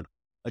it out loud,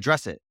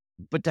 address it,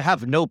 but to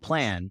have no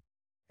plan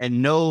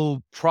and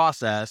no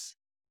process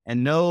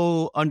and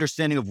no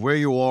understanding of where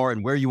you are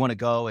and where you want to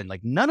go and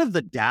like none of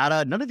the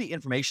data, none of the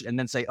information, and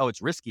then say, oh,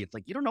 it's risky. It's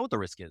like, you don't know what the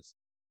risk is.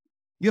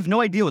 You have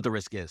no idea what the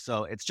risk is.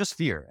 So it's just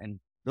fear. And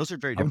those are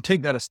very I different. would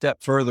take that a step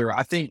further.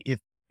 I think if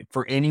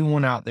for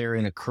anyone out there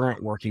in a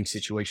current working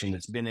situation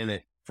that's been in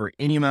it for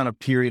any amount of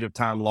period of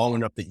time long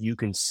enough that you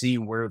can see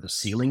where the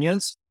ceiling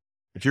is,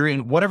 if you're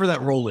in whatever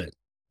that role is,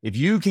 if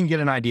you can get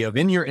an idea of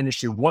in your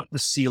industry what the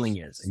ceiling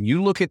is, and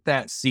you look at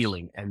that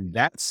ceiling and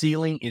that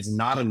ceiling is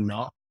not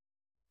enough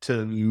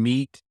to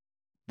meet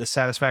the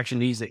satisfaction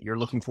needs that you're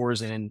looking for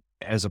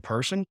as a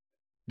person,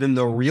 then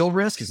the real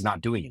risk is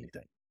not doing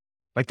anything.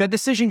 Like that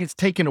decision gets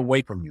taken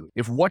away from you.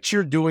 If what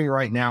you're doing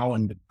right now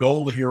and the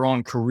goal that you're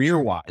on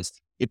career-wise,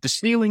 if the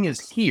ceiling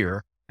is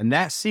here and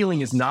that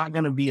ceiling is not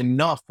going to be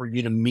enough for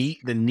you to meet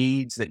the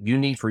needs that you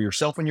need for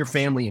yourself and your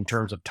family in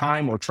terms of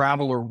time or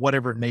travel or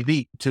whatever it may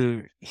be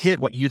to hit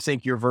what you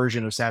think your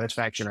version of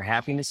satisfaction or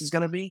happiness is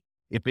going to be,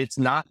 if it's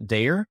not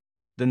there,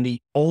 then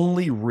the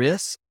only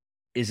risk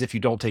is if you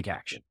don't take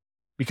action.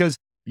 Because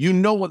you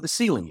know what the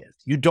ceiling is.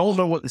 You don't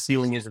know what the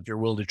ceiling is if you're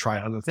willing to try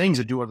other things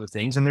and do other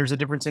things. And there's a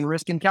difference in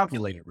risk and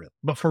calculated risk.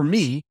 But for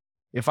me,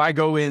 if I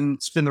go in,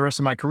 spend the rest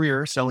of my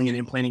career selling and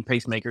implanting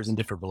pacemakers and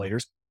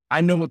defibrillators,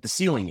 I know what the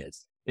ceiling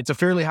is. It's a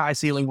fairly high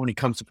ceiling when it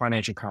comes to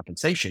financial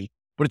compensation,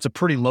 but it's a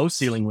pretty low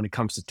ceiling when it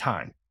comes to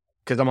time.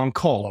 Because I'm on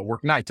call, I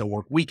work nights, I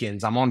work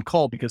weekends, I'm on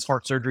call because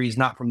heart surgery is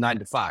not from 9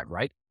 to 5,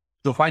 right?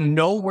 So if I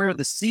know where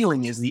the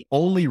ceiling is, the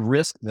only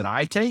risk that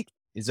I take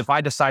is if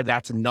I decide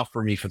that's enough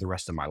for me for the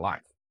rest of my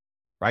life.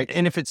 Right.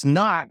 And if it's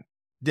not,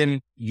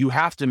 then you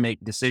have to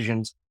make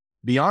decisions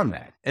beyond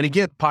that. And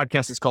again, the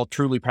podcast is called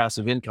Truly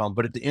Passive Income.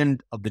 But at the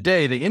end of the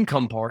day, the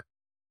income part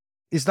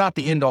is not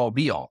the end all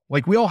be all.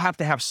 Like we all have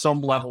to have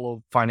some level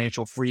of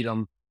financial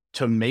freedom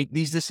to make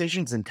these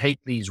decisions and take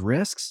these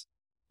risks.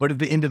 But at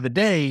the end of the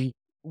day,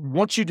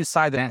 once you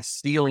decide that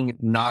ceiling is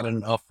not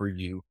enough for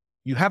you,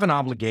 you have an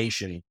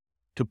obligation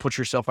to put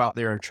yourself out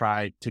there and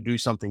try to do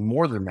something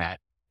more than that.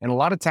 And a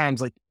lot of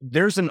times, like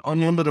there's an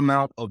unlimited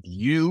amount of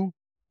you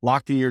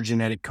locked in your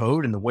genetic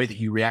code and the way that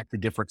you react to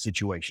different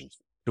situations.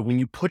 So when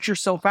you put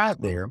yourself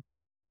out there,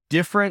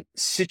 different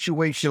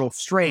situational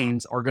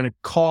strains are going to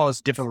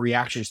cause different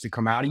reactions to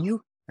come out of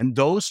you. And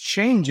those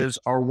changes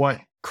are what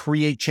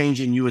create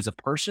change in you as a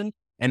person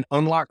and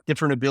unlock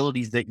different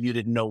abilities that you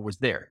didn't know was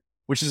there,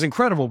 which is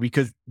incredible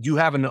because you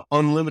have an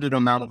unlimited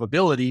amount of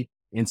ability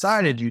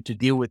inside of you to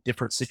deal with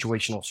different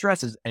situational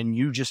stresses. And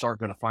you just aren't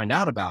going to find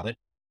out about it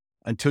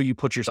until you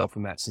put yourself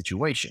in that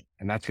situation.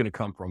 And that's going to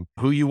come from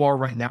who you are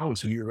right now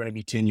is who you're going to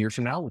be 10 years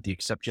from now, with the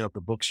exception of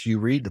the books you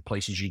read, the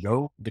places you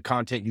go, the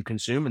content you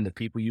consume, and the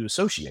people you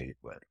associate it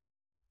with.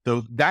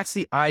 So that's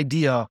the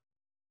idea.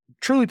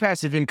 Truly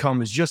passive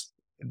income is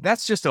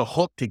that's just a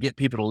hook to get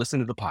people to listen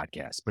to the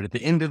podcast. But at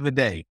the end of the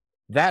day,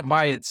 that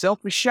by itself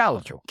is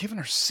shallow. Giving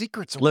her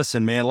secrets.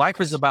 Listen, man,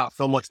 life is about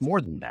so much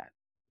more than that.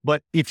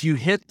 But if you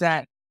hit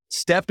that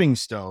stepping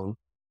stone,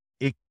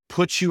 it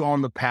puts you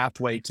on the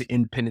pathway to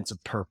independence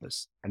of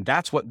purpose. And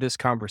that's what this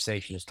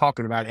conversation is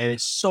talking about. And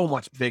it's so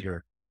much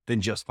bigger than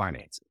just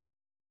finances.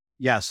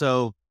 Yeah.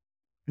 So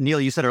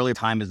Neil, you said earlier,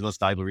 time is the most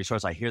valuable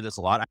resource. I hear this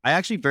a lot. I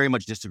actually very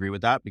much disagree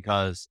with that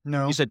because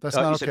No, you said that's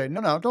not you okay. said,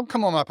 No, don't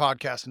come on my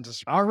podcast and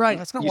disagree. All right.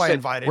 That's not You why I said,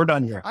 invited. We're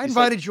done here. I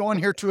invited you on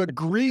here to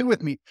agree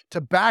with me, to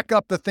back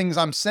up the things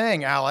I'm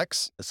saying,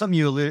 Alex. something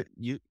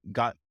you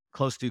got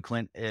close to,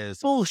 Clint, is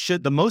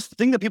the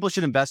thing that people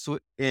should invest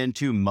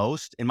into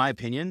most, in my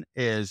opinion,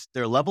 is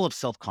their level of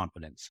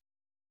self-confidence.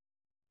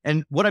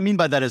 And what I mean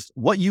by that is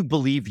what you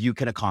believe you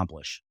can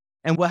accomplish.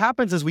 And what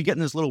happens is we get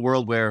in this little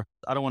world where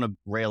I don't want to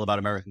rail about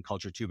American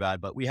culture too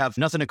bad, but we have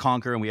nothing to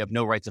conquer and we have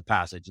no rites of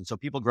passage. And so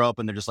people grow up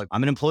and they're just like,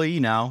 I'm an employee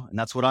now, and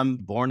that's what I'm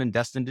born and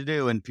destined to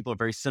do. And people are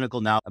very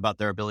cynical now about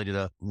their ability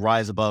to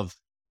rise above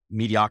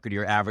mediocrity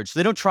or average. So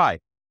they don't try.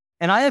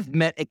 And I have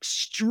met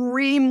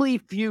extremely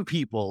few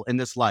people in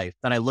this life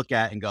that I look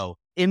at and go,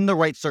 in the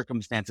right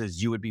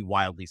circumstances, you would be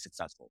wildly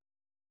successful.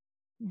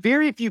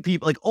 Very few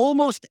people, like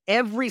almost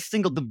every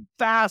single, the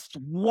vast,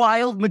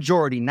 wild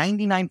majority,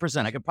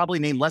 99%, I could probably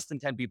name less than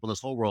 10 people in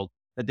this whole world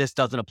that this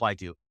doesn't apply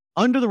to.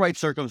 Under the right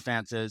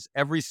circumstances,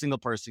 every single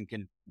person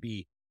can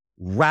be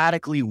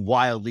radically,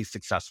 wildly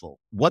successful.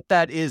 What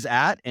that is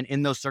at and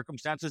in those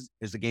circumstances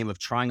is the game of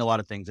trying a lot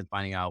of things and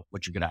finding out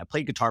what you're good at. I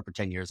played guitar for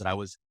 10 years and I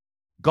was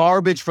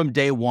garbage from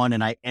day one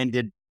and I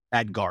ended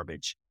at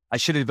garbage. I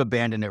should have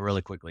abandoned it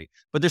really quickly.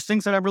 But there's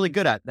things that I'm really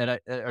good at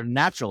that are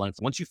natural. And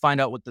once you find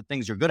out what the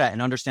things you're good at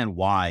and understand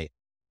why,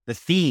 the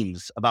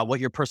themes about what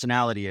your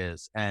personality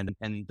is and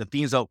the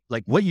themes of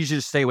like what you should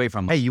just stay away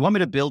from. Hey, you want me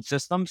to build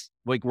systems?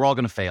 Like we're all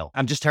going to fail.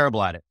 I'm just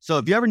terrible at it. So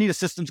if you ever need a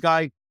systems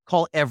guy,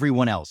 call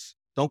everyone else.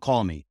 Don't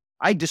call me.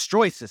 I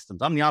destroy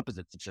systems. I'm the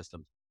opposite of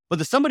systems. But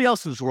there's somebody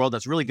else in this world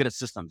that's really good at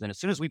systems. And as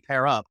soon as we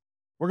pair up,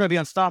 we're going to be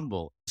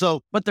unstoppable.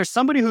 So, but there's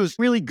somebody who's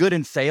really good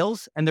in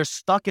sales and they're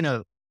stuck in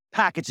a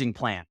packaging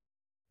plant.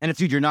 And if,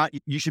 dude,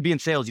 you should be in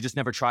sales. You just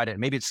never tried it.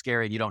 Maybe it's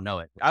scary and you don't know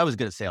it. I was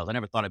good at sales. I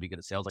never thought I'd be good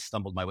at sales. I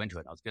stumbled my way into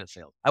it. I was good at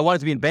sales. I wanted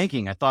to be in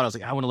banking. I thought I was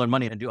like, I want to learn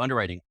money and do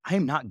underwriting. I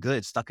am not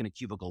good stuck in a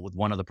cubicle with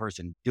one other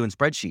person doing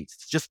spreadsheets.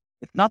 It's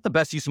not the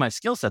best use of my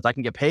skill sets. I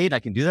can get paid.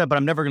 I can do that, but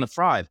I'm never going to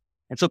thrive.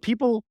 And so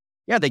people,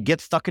 they get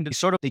stuck into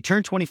they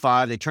turn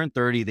 25, they turn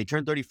 30, they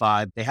turn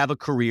 35. They have a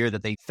career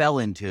that they fell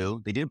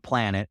into. They didn't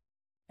plan it.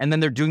 And then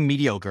they're doing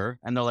mediocre.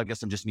 And they're like, I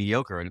guess I'm just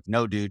mediocre. And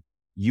no, dude,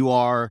 you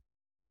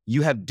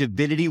have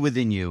divinity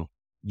within you.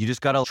 You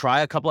just got to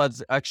try a couple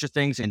of extra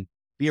things and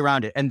be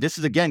around it. And this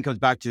is, again, comes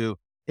back to,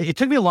 it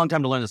took me a long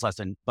time to learn this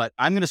lesson, but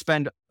I'm going to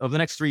spend, over the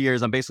next 3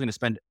 years, I'm basically going to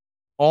spend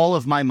all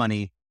of my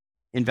money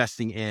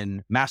investing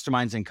in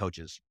masterminds and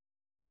coaches.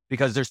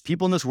 Because there's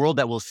people in this world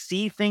that will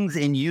see things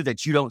in you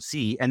that you don't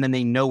see, and then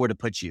they know where to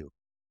put you.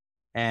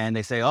 And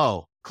they say,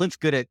 oh, Clint's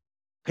good at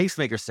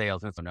pacemaker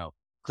sales. And I no,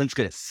 Clint's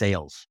good at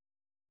sales.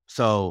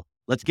 So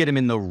let's get him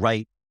in the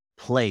right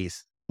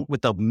place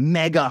with a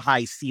mega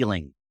high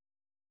ceiling.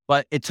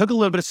 But it took a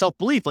little bit of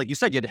self-belief. Like you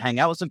said, you had to hang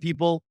out with some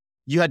people.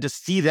 You had to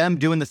see them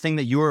doing the thing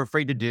that you were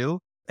afraid to do.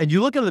 And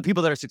you look at the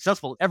people that are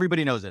successful.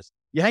 Everybody knows this.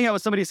 You hang out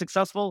with somebody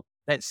successful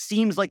that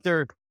seems like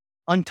they're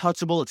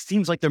untouchable. It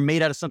seems like they're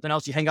made out of something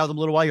else. You hang out with them a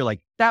little while. You're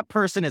like, that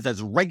person is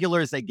as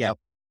regular as they get.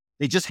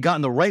 They just got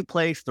in the right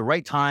place, the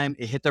right time.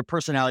 It hit their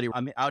personality.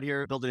 I'm out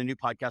here building a new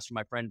podcast for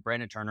my friend,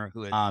 Brandon Turner,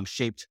 who has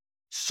shaped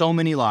so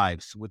many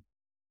lives with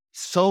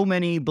so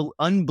many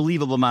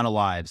unbelievable amount of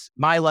lives.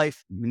 My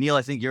life, Neil,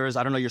 I think yours,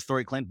 I don't know your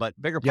story, Clint, but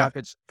Bigger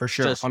Pockets for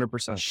sure. just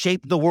 100%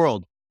 shaped the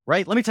world,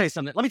 right? Let me tell you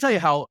something. Let me tell you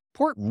how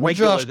Poor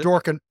Josh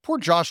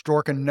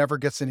Dorkin never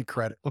gets any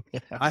credit.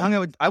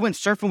 I went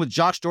surfing with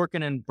Josh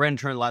Dorkin and Brandon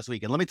Turner last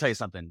week. And let me tell you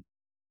something.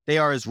 They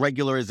are as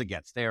regular as it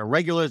gets. They are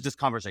regular as this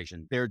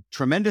conversation. They're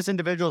tremendous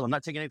individuals. I'm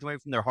not taking anything away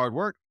from their hard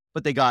work,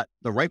 but they got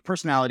the right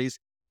personalities,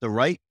 the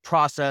right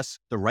process,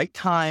 the right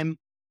time,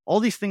 all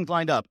these things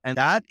lined up. And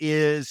that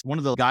is one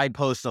of the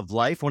guideposts of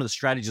life. One of the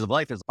strategies of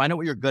life is find out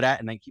what you're good at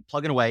and then keep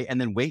plugging away and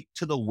then wait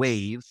till the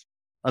wave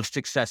of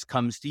success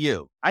comes to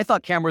you. I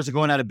thought cameras are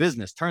going out of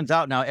business. Turns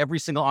out now every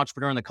single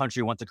entrepreneur in the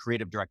country wants a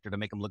creative director to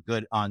make them look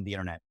good on the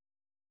internet.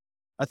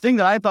 A thing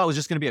that I thought was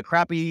just going to be a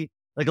crappy,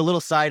 like a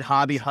little side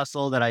hobby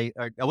hustle that I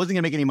wasn't going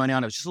to make any money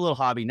on. It was just a little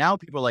hobby. Now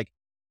people are like,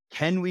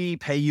 can we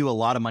pay you a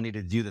lot of money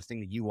to do the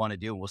thing that you want to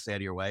do and we'll stay out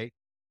of your way?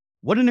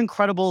 What an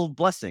incredible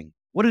blessing.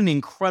 What an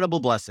incredible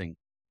blessing.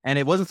 And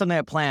it wasn't something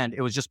I planned.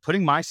 It was just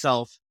putting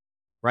myself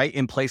right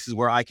in places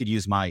where I could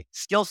use my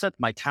skill set,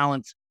 my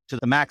talents to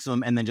the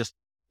maximum. And then just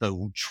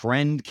the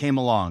trend came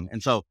along.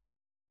 And so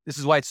this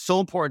is why it's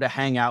so important to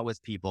hang out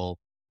with people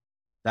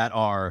that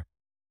are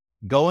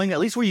going at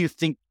least where you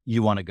think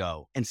you want to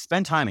go and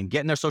spend time and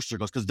get in their social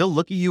circles, because they'll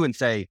look at you and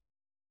say,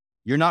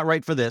 you're not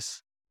right for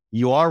this.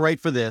 You are right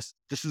for this.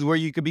 This is where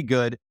you could be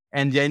good.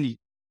 And then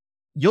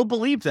you'll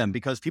believe them,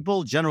 because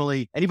people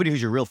generally, anybody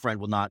who's your real friend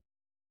will not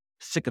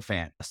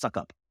sycophant, suck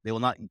up. They will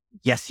not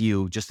yes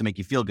you just to make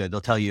you feel good.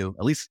 They'll tell you,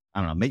 at least,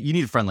 I don't know, you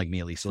need a friend like me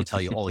at least. They'll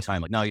tell you all the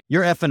time, like, no,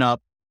 you're effing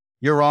up.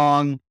 You're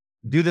wrong.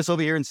 Do this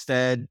over here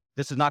instead.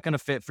 This is not going to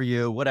fit for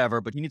you,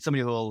 whatever. But you need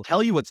somebody who will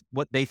tell you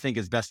what they think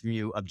is best for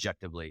you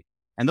objectively.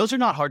 And those are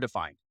not hard to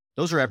find.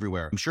 Those are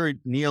everywhere. I'm sure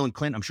Neil and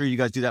Clint, I'm sure you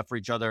guys do that for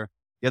each other.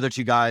 The other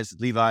two guys,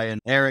 Levi and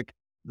Eric,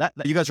 that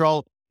you guys are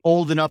all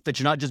old enough that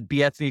you're not just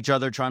BSing each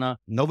other,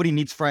 nobody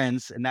needs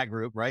friends in that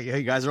group, right?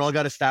 You guys are all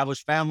got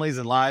established families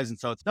and lives. And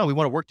so we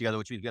want to work together,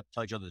 which means we have to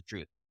tell each other the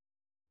truth.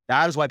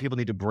 That is why people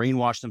need to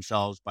brainwash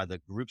themselves by the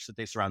groups that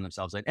they surround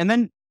themselves in. And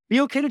then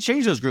be okay to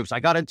change those groups.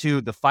 I got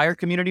into the fire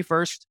community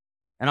first,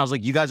 and I was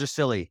like, you guys are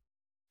silly.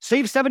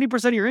 Save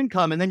 70% of your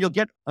income, and then you'll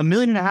get $1.5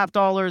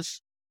 million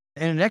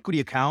in an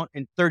equity account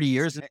in 30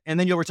 years, and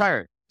then you'll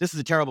retire. This is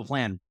a terrible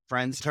plan,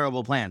 friends,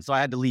 terrible plan. So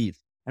I had to leave.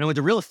 And I went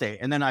to real estate.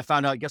 And then I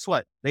found out, guess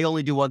what? They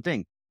only do one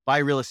thing: buy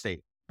real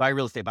estate, buy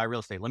real estate, buy real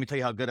estate. Let me tell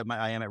you how good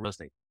I am at real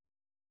estate.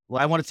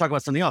 Well, I want to talk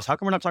about something else. How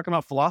come we're not talking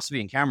about philosophy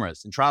and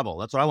cameras and travel?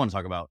 That's what I want to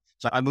talk about.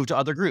 So I moved to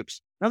other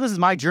groups. Now, this is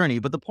my journey,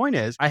 but the point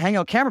is I hang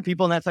out with camera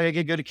people, and that's how I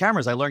get good at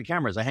cameras. I learn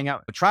cameras. I hang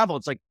out with travel.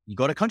 It's like you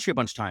go to country a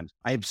bunch of times.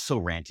 I am so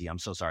ranty. I'm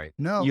so sorry.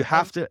 No, You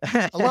have to.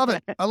 I love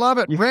it. I love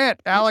it. Rant,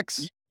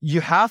 Alex.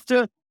 You have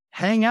to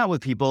hang out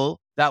with people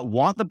that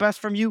want the best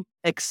from you,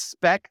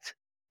 expect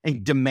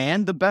and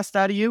demand the best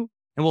out of you,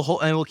 and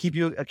will keep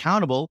you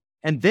accountable.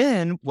 And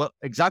then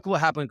exactly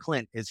what happened to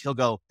Clint is he'll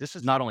go, this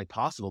is not only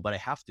possible, but I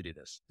have to do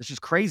this. This is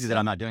crazy that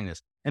I'm not doing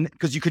this. And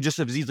because you could just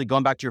have easily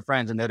gone back to your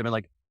friends and they'd have been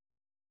like,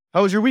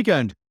 how was your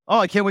weekend? Oh,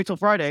 I can't wait till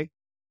Friday.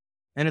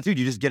 And it's, dude,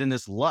 you just get in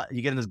this glut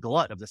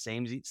of the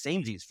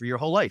samesies for your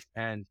whole life.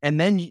 And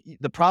then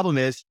the problem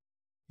is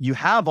you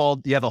have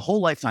a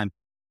whole lifetime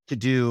to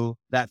do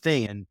that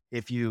thing. And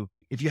if you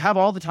have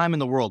all the time in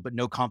the world, but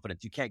no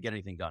confidence, you can't get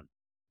anything done.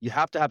 You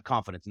have to have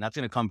confidence. And that's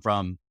going to come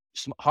from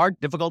hard,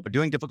 difficult, but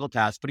doing difficult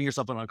tasks, putting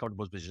yourself in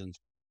uncomfortable positions,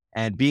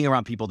 and being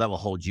around people that will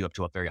hold you up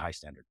to a very high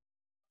standard.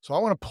 So I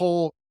want to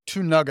pull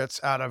two nuggets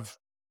out of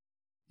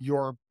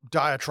your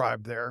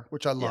diatribe there,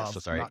 which I love.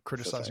 I'm not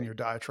criticizing your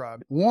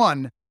diatribe.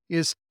 One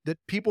is that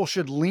people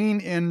should lean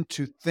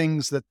into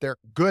things that they're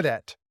good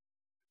at.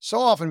 So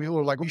often people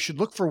are like, you should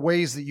look for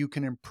ways that you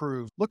can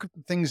improve. Look at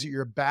the things that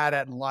you're bad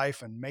at in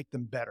life and make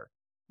them better.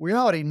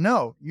 Reality,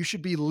 no, you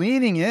should be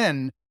leaning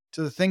in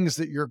to the things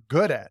that you're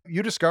good at.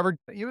 You discovered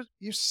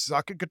you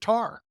suck at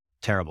guitar.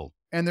 Terrible.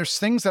 And there's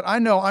things that I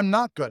know I'm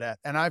not good at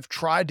and I've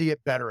tried to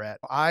get better at.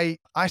 I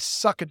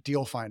suck at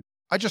deal finding.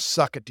 I just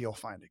suck at deal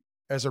finding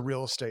as a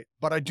real estate.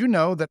 But I do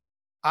know that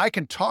I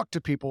can talk to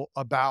people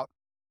about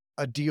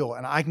a deal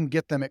and I can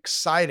get them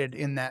excited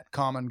in that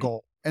common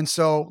goal. And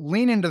so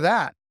lean into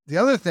that. The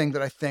other thing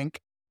that I think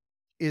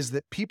is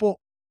that people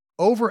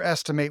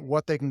overestimate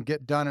what they can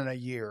get done in a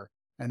year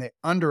and they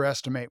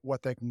underestimate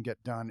what they can get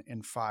done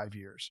in 5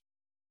 years.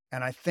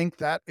 And I think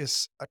that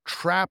is a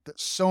trap that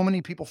so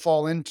many people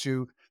fall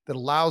into that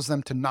allows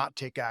them to not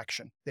take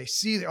action. They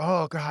see,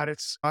 oh God,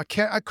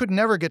 I could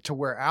never get to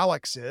where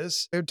Alex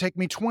is. It would take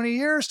me 20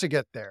 years to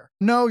get there.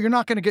 No, you're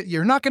not going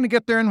to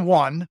get there in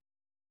 1,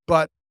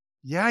 but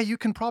yeah, you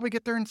can probably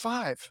get there in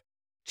 5.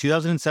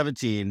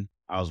 2017,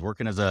 I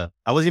wasn't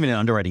even in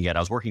underwriting yet.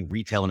 I was working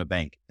retail in a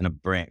bank, in a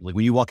branch. Like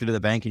when you walk into the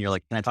bank and you're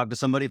like, can I talk to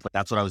somebody?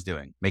 That's what I was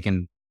doing,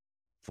 making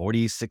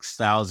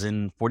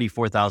 $46,000,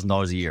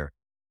 $44,000 a year.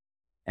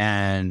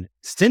 And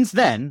since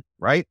then,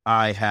 right,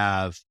 I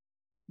have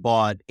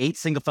bought 8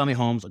 single family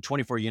homes, a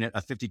 24 unit,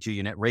 a 52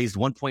 unit, raised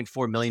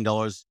 $1.4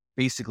 million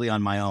basically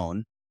on my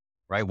own,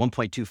 right?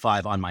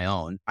 1.25 on my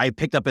own. I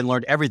picked up and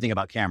learned everything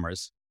about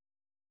cameras,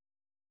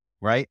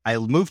 right? I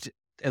moved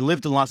and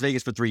lived in Las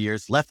Vegas for 3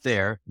 years, left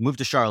there, moved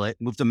to Charlotte,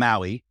 moved to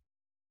Maui,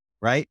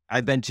 right?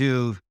 I've been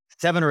to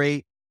 7 or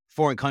 8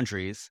 foreign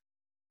countries.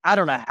 I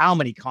don't know how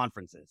many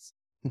conferences,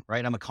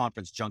 right? I'm a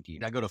conference junkie.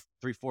 I go to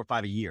 3, 4,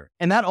 5 a year.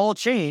 And that all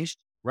changed,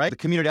 right? The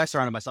community I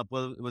surrounded myself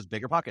with was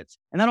bigger pockets.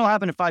 And that all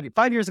happened in 5 years.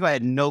 5 years ago, I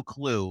had no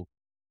clue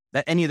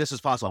that any of this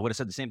was possible. I would have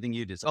said the same thing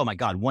you did. Oh my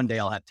God, one day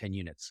I'll have 10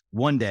 units.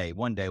 One day.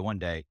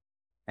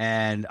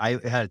 And I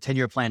had a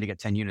 10-year plan to get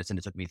 10 units and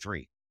it took me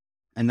 3.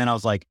 And then I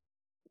was like,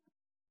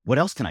 what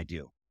else can I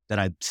do that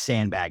I'm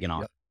sandbagging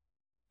on? Yep.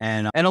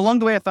 And along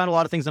the way, I found a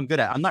lot of things I'm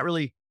good at.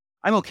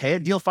 I'm okay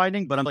at deal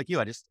finding, but I'm like you,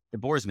 it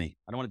bores me.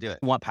 I don't want to do it.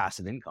 I want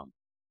passive income,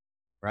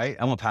 right?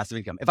 I want passive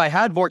income. If I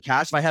had more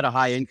cash, if I had a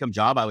high income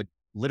job, I would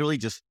literally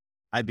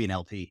I'd be an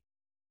LP.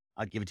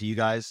 I'd give it to you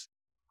guys.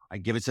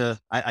 I'd give it to,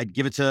 I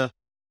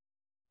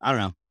don't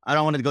know. I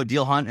don't want to go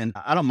deal hunt, and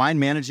I don't mind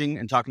managing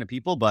and talking to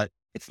people, but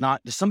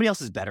somebody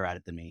else is better at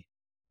it than me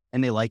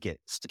and they like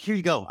it. So here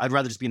you go. I'd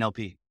rather just be an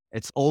LP.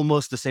 It's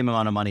almost the same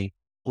amount of money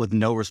with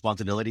no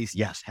responsibilities.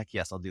 Yes. Heck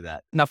yes. I'll do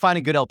that. Now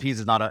finding good LPs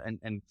is not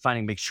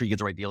make sure you get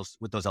the right deals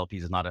with those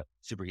LPs is not a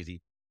super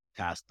easy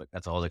task, but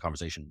that's a whole other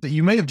conversation.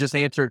 You may have just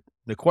answered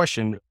the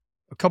question.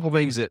 A couple of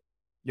things that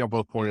y'all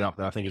both pointed out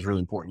that I think is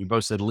really important. You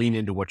both said lean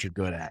into what you're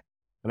good at.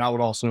 And I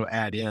would also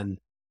add in,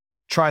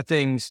 try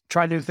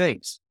new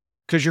things,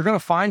 because you're going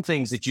to find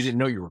things that you didn't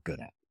know you were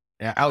good at.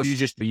 Alex,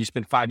 you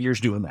spent 5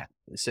 years doing that,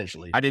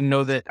 essentially. I didn't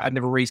know that. I'd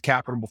never raised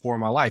capital before in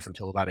my life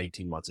until about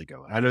 18 months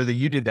ago. And I know that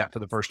you did that for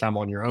the first time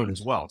on your own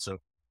as well. So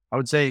I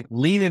would say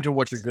lean into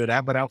what you're good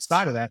at, but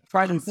outside of that,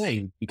 try new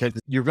things, because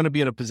you're going to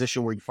be in a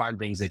position where you find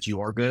things that you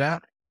are good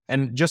at.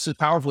 And just as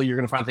powerfully, you're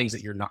going to find things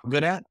that you're not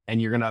good at,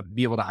 and you're going to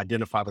be able to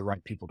identify the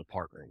right people to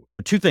partner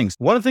with. 2 things.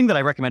 One thing that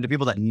I recommend to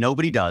people that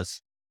nobody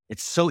does,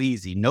 it's so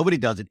easy. Nobody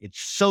does it. It's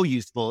so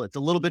useful. It's a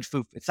little bit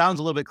it sounds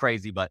a little bit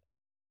crazy, but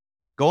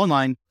go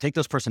online, take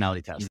those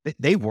personality tests.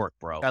 They work,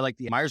 bro. I like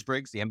the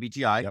Myers-Briggs, the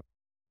MBTI. Yep.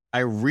 I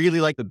really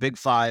like the Big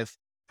 5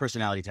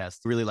 personality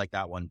test. Really like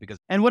that one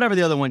and whatever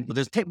the other one, but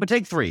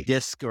take 3.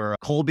 DISC or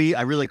Colby.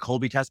 I really like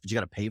Colby test, but you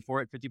got to pay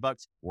for it,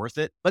 $50, worth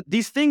it. But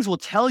these things will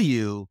tell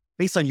you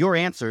based on your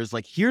answers,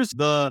 like here's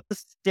the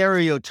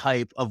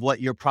stereotype of what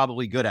you're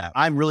probably good at.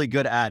 I'm really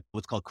good at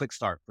what's called quick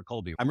start for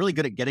Colby. I'm really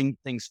good at getting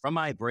things from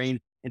my brain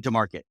into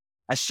market.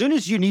 As soon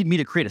as you need me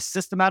to create a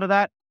system out of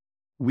that,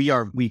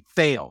 we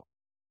fail.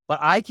 But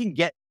I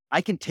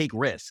can take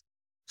risk.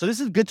 So this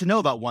is good to know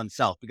about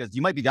oneself, because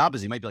you might be the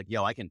opposite. You might be like,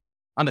 yo,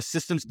 I'm a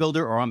systems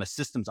builder, or I'm a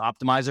systems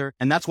optimizer.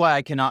 And that's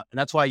why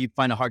that's why you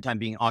find a hard time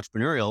being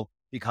entrepreneurial,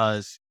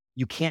 because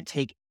you can't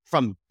take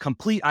from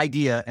complete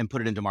idea and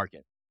put it into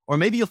market. Or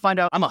maybe you'll find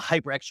out I'm a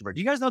hyper extrovert.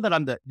 Did you guys know that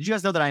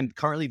I'm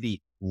currently the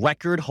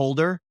record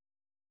holder?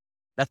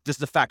 This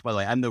is a fact, by the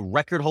way. I'm the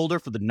record holder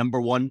for the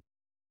number one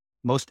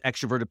most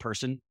extroverted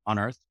person on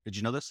earth. Did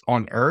you know this?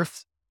 On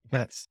Earth?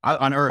 Yes.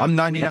 On earth. I'm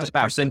 99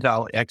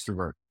 percentile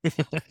extrovert.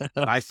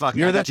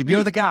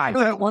 You're the guy.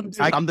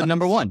 I'm the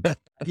number one.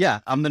 Yeah,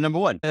 I'm the number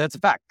one. That's a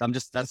fact.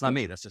 That's not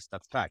me. That's a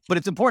fact. But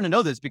it's important to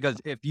know this, because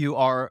if you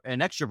are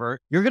an extrovert,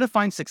 you're going to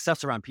find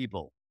success around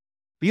people.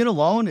 Being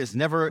alone is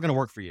never going to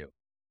work for you.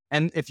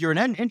 And if you're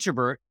an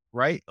introvert,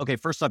 right? Okay,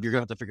 first off, you're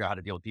going to have to figure out how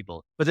to deal with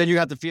people. But then you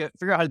have to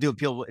figure out how to deal with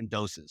people in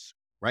doses,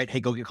 right? Hey,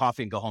 go get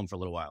coffee and go home for a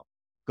little while.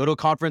 Go to a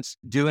conference,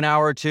 do an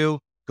hour or two,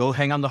 go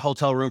hang out in the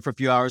hotel room for a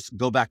few hours,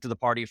 go back to the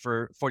party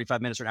for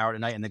 45 minutes or an hour at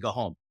night, and then go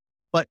home.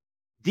 But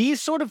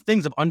these sort of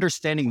things of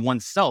understanding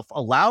oneself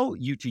allow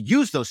you to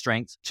use those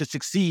strengths to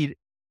succeed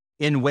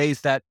in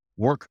ways that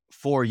work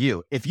for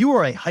you. If you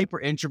are a hyper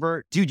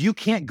introvert, dude, you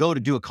can't go to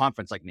do a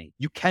conference like me.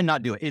 You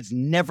cannot do it. It's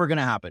never going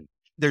to happen.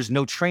 There's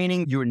no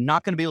training. You're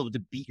not going to be able to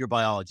beat your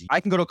biology. I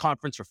can go to a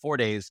conference for 4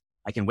 days.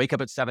 I can wake up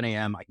at 7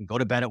 a.m. I can go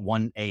to bed at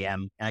 1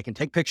 a.m. and I can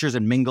take pictures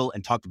and mingle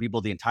and talk to people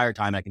the entire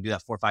time. I can do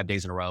that 4 or 5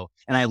 days in a row.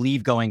 And I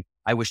leave going,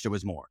 I wish there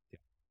was more.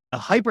 A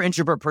hyper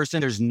introvert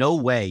person, there's no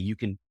way you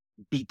can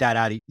beat that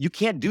out. You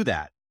can't do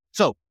that.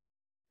 So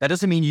that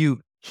doesn't mean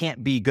you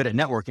can't be good at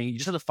networking. You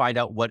just have to find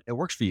out what it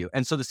works for you.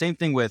 And so the same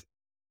thing with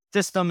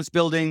systems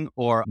building,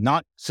 or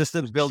not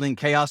systems building,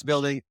 chaos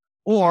building,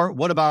 or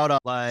what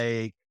about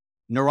like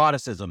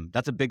neuroticism?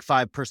 That's a big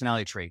 5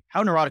 personality trait.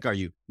 How neurotic are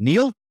you?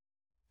 Neil?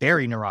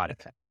 Very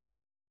neurotic.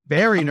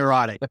 Very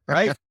neurotic,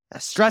 right?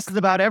 Stresses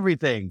about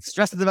everything,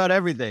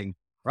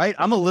 right?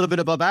 I'm a little bit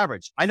above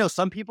average. I know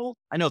 3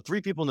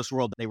 people in this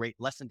world that they rate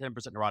less than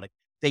 10% neurotic.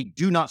 They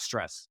do not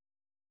stress,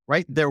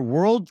 right? Their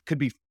world could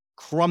be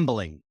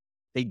crumbling.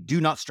 They do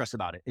not stress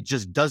about it. It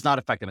just does not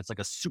affect them. It's like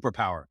a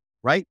superpower,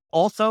 right?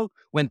 Also,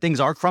 when things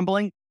are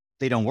crumbling,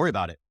 they don't worry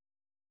about it.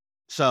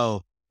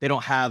 So they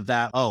don't have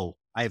that, oh,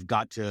 I've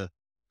got to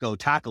go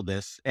tackle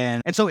this.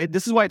 And so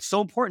this is why it's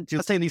so important to,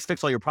 let's say these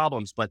fix all your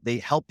problems, but they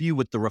help you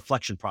with the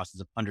reflection process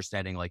of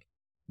understanding, like,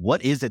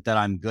 what is it that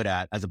I'm good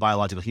at as a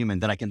biological human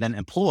that I can then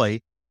employ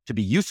to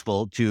be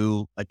useful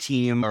to a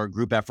team or a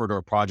group effort or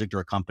a project or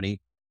a company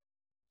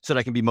so that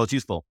I can be most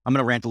useful. I'm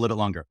going to rant a little bit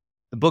longer.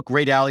 The book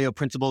Ray Dalio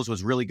Principles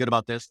was really good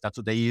about this. That's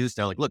what they used.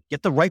 They're like, look,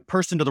 get the right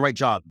person to the right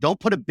job. Don't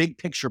put a big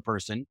picture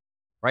person,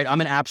 right? I'm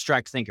an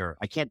abstract thinker.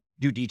 I can't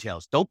do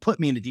details. Don't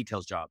put me in a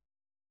details job,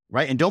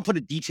 right? And don't put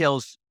a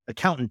details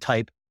accountant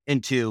type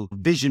into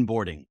vision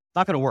boarding. It's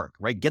not going to work,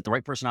 right? Get the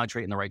right personality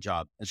trait in the right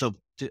job. And so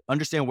to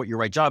understand what your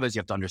right job is, you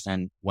have to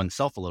understand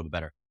oneself a little bit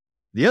better.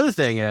 The other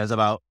thing is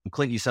about,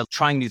 Clint, you said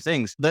trying new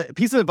things. The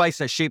piece of advice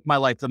that shaped my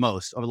life the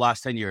most over the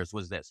last 10 years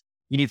was this.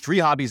 You need 3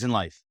 hobbies in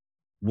life.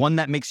 One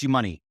that makes you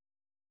money,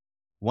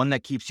 one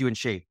that keeps you in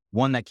shape,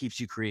 one that keeps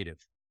you creative.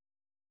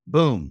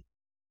 Boom.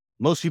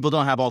 Most people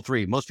don't have all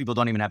 3. Most people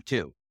don't even have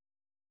 2,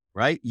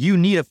 right? You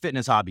need a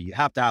fitness hobby. You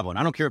have to have one.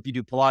 I don't care if you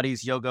do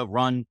Pilates, yoga,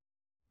 run,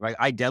 right?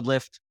 I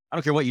deadlift. I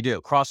don't care what you do.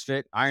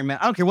 CrossFit, Ironman.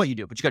 I don't care what you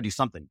do, but you got to do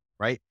something,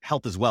 right?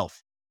 Health is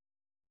wealth.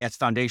 It's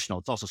foundational.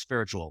 It's also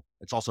spiritual.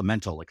 It's also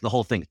mental, like the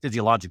whole thing,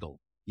 physiological.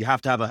 You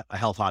have to have a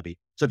health hobby.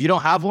 So if you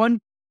don't have one,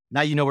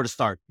 now you know where to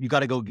start. You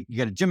got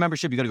a gym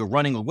membership. You got to go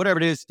running or whatever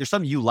it is. There's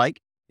something you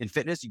like in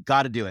fitness. You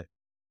got to do it.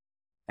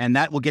 And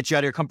that will get you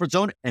out of your comfort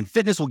zone. And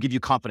fitness will give you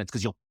confidence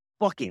because you'll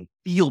fucking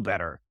feel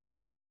better.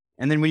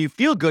 And then when you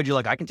feel good, you're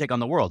like, I can take on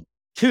the world.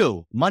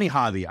 2, money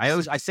hobby.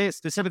 I say it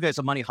specifically as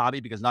a money hobby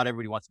because not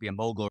everybody wants to be a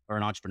mogul or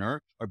an entrepreneur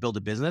or build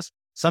a business.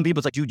 Some people,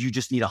 it's like, dude, you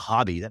just need a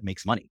hobby that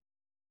makes money.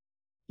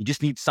 You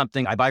just need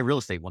something. I buy real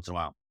estate once in a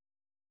while.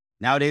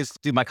 Nowadays,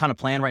 dude, my kind of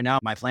plan right now,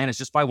 my plan is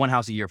just buy 1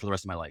 house a year for the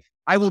rest of my life.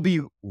 I will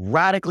be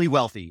radically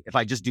wealthy if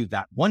I just do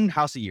that 1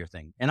 house a year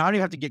thing. And I don't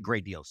even have to get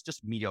great deals,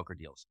 just mediocre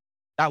deals.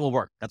 That will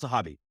work. That's a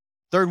hobby.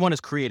 3rd one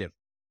is creative.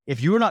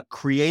 If you are not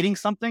creating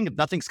something, if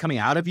nothing's coming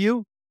out of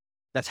you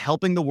that's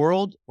helping the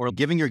world or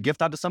giving your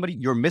gift out to somebody,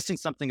 you're missing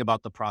something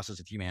about the process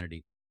of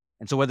humanity.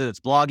 And so whether it's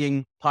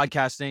blogging,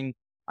 podcasting,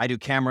 I do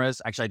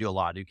cameras. Actually, I do a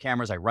lot. I do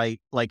cameras. I write.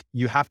 Like,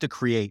 you have to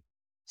create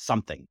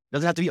something. It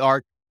doesn't have to be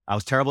art. I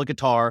was terrible at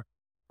guitar,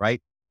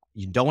 right?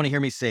 You don't want to hear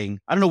me sing.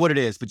 I don't know what it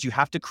is, but you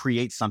have to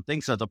create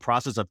something. So the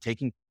process of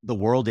taking the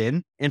world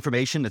in,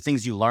 information, the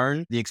things you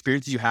learn, the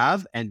experiences you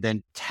have, and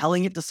then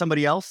telling it to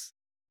somebody else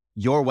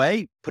your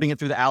way, putting it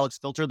through the Alex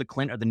filter, the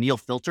Clint or the Neil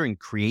filter, and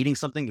creating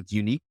something that's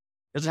unique.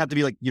 It doesn't have to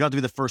be like, you don't have to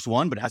be the first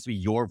one, but it has to be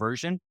your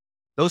version.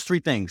 Those 3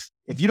 things.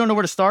 If you don't know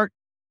where to start,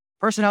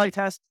 personality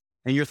test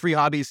and your 3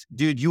 hobbies,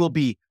 dude, you will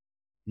be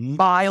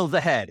miles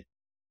ahead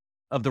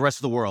of the rest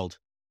of the world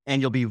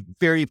and you'll be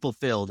very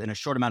fulfilled in a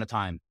short amount of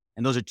time.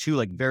 And those are 2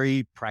 like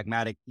very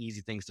pragmatic,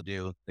 easy things to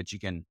do that you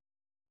can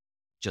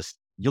just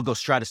you'll go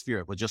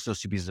stratospheric with just those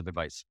 2 pieces of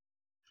advice.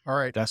 All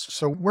right.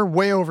 So we're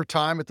way over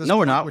time at this No,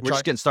 we're point, not. We're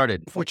just getting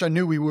started. which I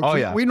knew we would. Oh,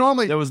 yeah. We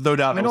normally, There was no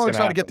doubt we that was normally going to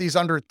try to get happen. these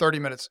under 30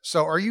 minutes.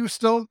 So are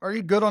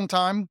you good on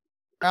time,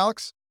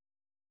 Alex?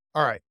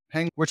 All right.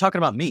 We're talking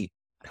about me.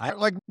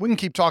 We can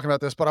keep talking about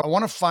this, but I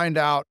want to find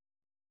out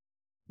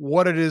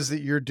what it is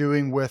that you're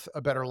doing with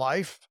A Better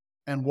Life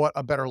and what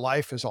A Better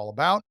Life is all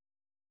about.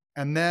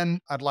 And then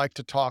I'd like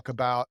to talk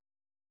about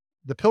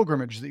the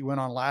pilgrimage that you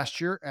went on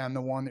last year and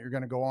the one that you're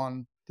going to go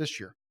on this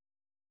year.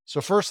 So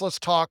first, let's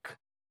talk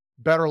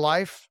Better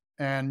Life,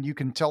 and you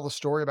can tell the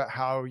story about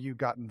how you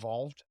got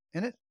involved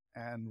in it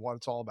and what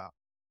it's all about.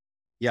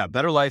 Yeah,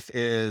 Better Life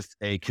is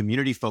a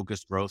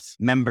community-focused growth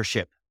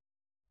membership.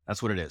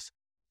 That's what it is.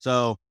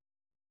 So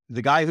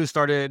the guy who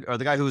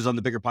was on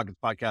the Bigger Pockets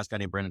podcast, guy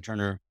named Brandon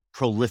Turner,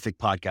 prolific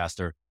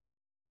podcaster,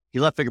 he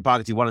left Bigger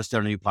Pockets. He wanted to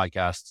start a new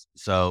podcast.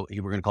 So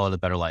we're going to call it A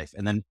Better Life.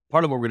 And then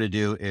part of what we're going to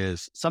do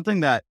is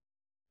something that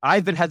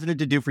I've been hesitant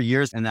to do for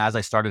years. And as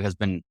I started has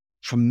been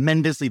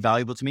tremendously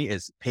valuable to me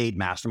is paid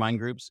mastermind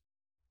groups.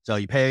 So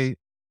you pay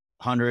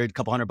couple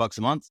 $100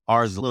 a month.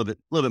 Ours is a little bit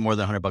more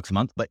than $100 a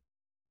month, but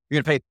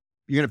you're going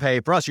to pay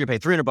for us, you're going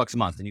to pay $300 a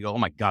month. And you go, oh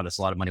my God, that's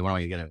a lot of money. What am I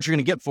going to get? What you're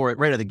going to get for it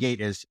right out of the gate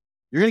is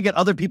you're going to get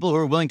other people who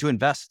are willing to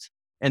invest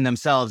in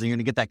themselves. And you're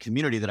going to get that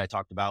community that I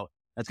talked about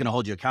that's going to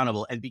hold you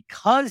accountable. And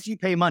because you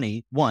pay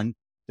money, one,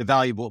 the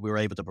value of what we were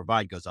able to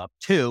provide goes up.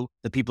 Two,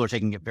 the people are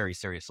taking it very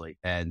seriously.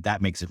 And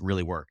that makes it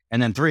really work.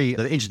 And then three,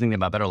 the interesting thing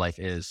about Better Life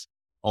is,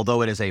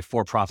 although it is a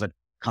for-profit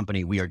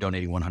company, we are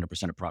donating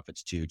 100% of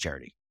profits to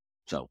charity.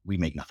 So we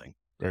make nothing.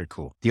 Very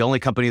cool.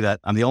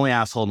 I'm the only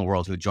asshole in the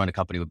world who would join a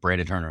company with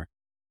Brandon Turner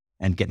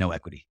and get no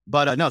equity.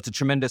 But no, it's a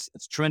tremendous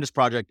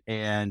project.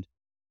 And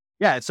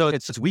yeah, so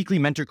it's weekly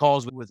mentor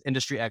calls with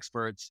industry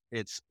experts.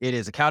 It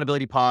is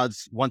accountability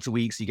pods once a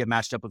week. So you get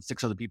matched up with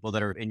 6 other people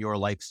that are in your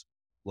life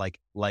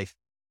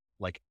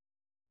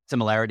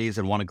similarities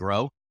and want to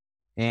grow.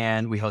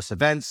 And we host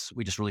events.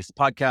 We just released a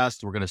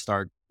podcast. We're going to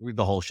start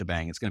the whole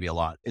shebang. It's going to be a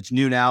lot. It's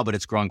new now, but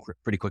it's growing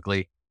pretty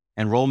quickly.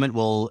 Enrollment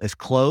is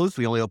closed.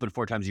 We only open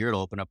 4 times a year.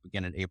 It'll open up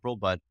again in April,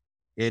 but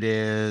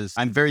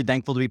I'm very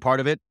thankful to be part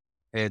of it.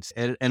 And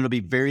it'll be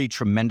very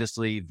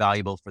tremendously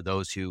valuable for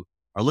those who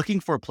are looking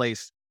for a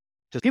place.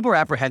 Because people are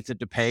apprehensive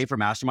to pay for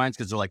masterminds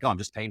because they're like, oh, I'm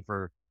just paying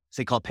for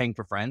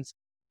friends.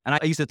 And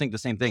I used to think the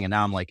same thing. And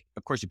now I'm like,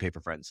 of course you pay for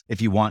friends. If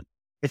you want,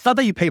 it's not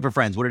that you pay for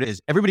friends. What it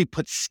is, everybody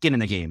puts skin in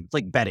the game. It's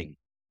like betting.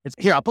 It's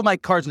here, I'll put my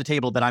cards on the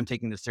table that I'm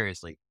taking this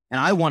seriously. And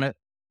I want to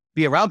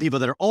be around people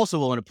that are also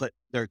willing to put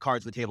their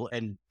cards on the table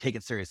and take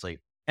it seriously.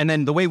 And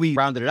then the way we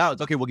rounded it out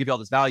is, okay, we'll give you all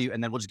this value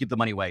and then we'll just give the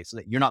money away so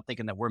that you're not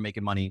thinking that we're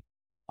making money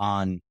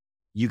on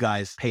you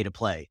guys pay to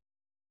play.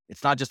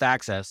 It's not just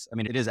access. I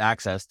mean, it is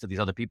access to these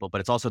other people, but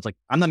it's like,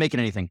 I'm not making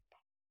anything.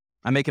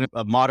 I'm making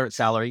a moderate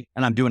salary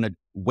and I'm doing a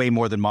way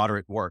more than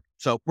moderate work.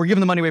 So we're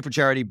giving the money away for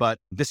charity, but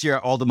this year,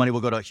 all the money will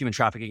go to human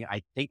trafficking.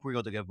 I think we're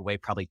going to give away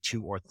probably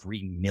 2 or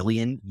 3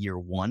 million year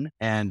one.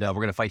 And we're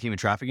going to fight human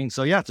trafficking.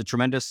 So yeah,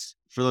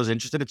 for those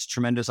interested, it's a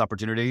tremendous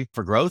opportunity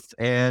for growth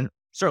and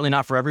certainly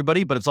not for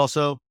everybody, but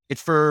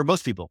it's for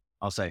most people,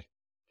 I'll say.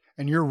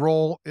 And your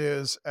role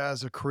is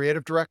as a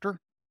creative director?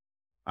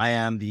 I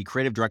am the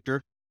creative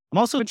director. I'm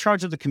also in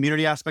charge of the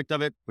community aspect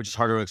of it, which is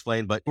harder to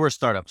explain, but we're a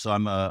startup. So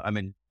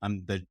me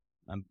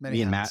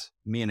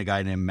and a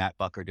guy named Matt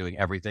Buck are doing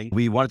everything.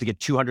 We wanted to get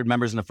 200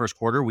 members in the first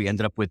quarter. We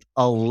ended up with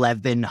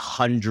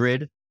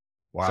 1,100.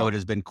 Wow. So it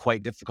has been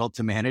quite difficult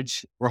to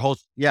manage.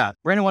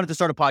 Brandon wanted to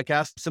start a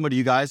podcast similar to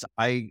you guys.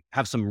 I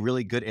have some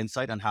really good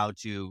insight on how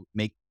to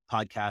make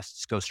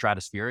podcasts go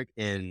stratospheric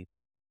in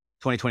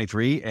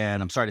 2023.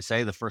 And I'm sorry to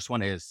say the first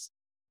one is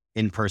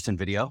in-person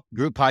video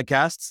group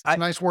podcasts.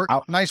 Nice work.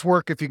 Nice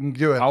work if you can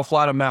do it. I'll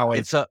fly to Maui.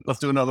 Let's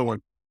do another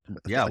one.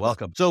 Yeah,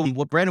 welcome. So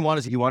what Brandon wanted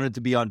is he wanted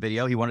to be on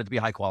video. He wanted to be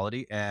high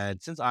quality. And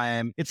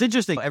it's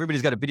interesting.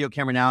 Everybody's got a video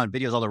camera now and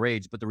video's all the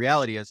rage. But the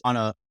reality is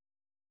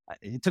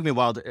it took me a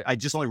while. I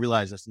just only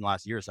realized this in the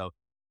last year or so.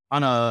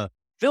 On a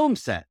film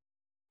set,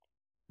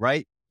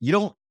 right? You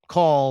don't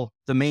call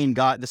the main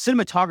guy, the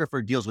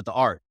cinematographer deals with the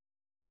art,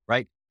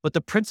 right? But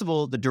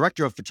the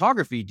director of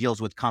photography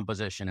deals with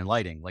composition and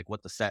lighting, like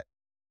what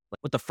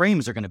the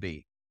frames are going to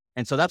be.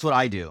 And so that's what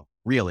I do,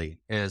 really,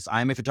 is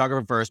I'm a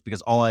photographer first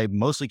because all I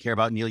mostly care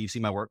about, Neil, you've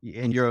seen my work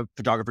and you're a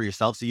photographer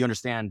yourself. So you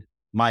understand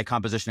my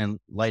composition and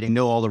lighting,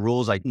 know all the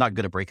rules. I'm not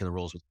good at breaking the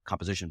rules with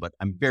composition, but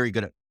I'm very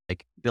good at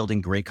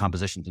building great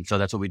compositions. And so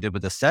that's what we did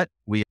with the set.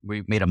 We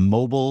made a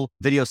mobile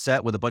video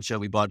set with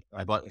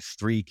I bought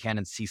 3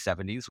 Canon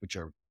C70s, which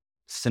are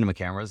cinema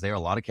cameras. They are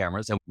a lot of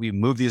cameras. And we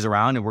moved these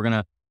around and we're going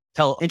to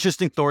tell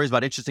interesting stories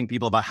about interesting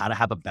people about how to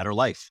have a better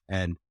life.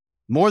 And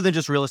more than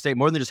just real estate,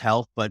 more than just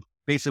health, but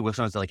basically what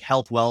sounds like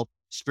health, wealth,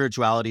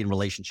 spirituality, and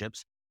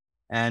relationships.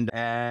 And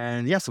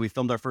yeah, so we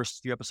filmed our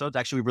first few episodes.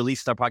 Actually, we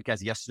released our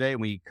podcast yesterday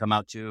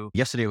and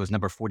yesterday was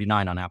number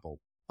 49 on Apple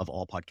of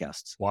all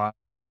podcasts. Wow.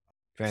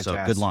 So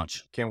Fantastic. good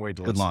launch. Can't wait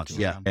to Good listen launch. to it.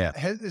 Yeah. Yeah.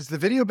 Has the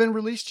video been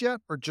released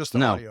yet or just the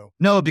No, audio?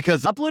 no,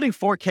 because uploading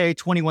 4K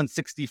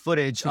 2160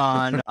 footage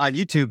on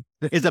YouTube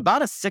is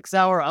about a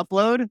 6-hour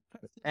upload.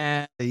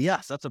 And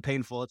yes, it's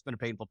been a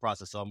painful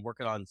process. So I'm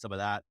working on some of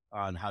that,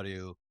 on how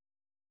to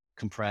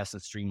compress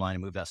and streamline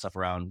and move that stuff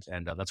around.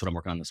 And that's what I'm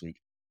working on this week.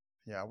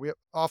 Yeah, we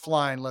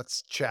offline,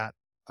 let's chat.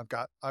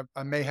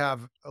 I may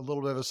have a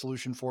little bit of a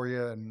solution for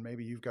you, and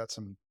maybe you've got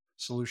some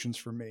solutions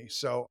for me.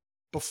 So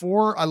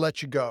before I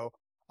let you go,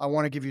 I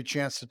want to give you a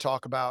chance to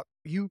talk about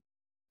you.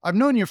 I've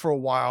known you for a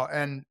while,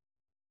 and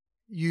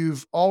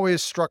you've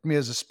always struck me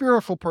as a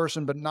spiritual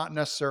person, but not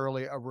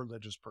necessarily a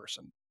religious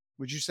person.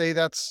 Would you say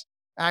that's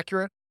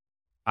accurate?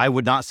 I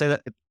would not say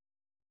that.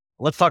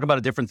 Let's talk about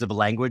a difference of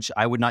language.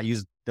 I would not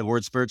use the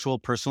word spiritual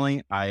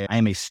personally. I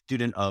am a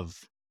student of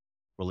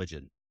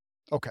religion.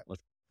 Okay,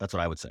 That's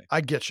what I would say. I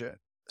get you.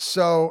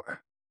 So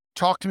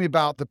talk to me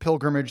about the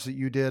pilgrimage that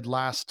you did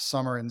last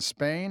summer in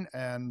Spain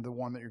and the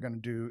one that you're going to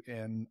do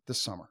in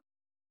this summer.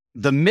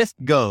 The myth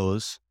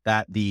goes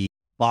that the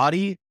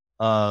body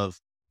of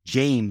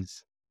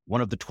James,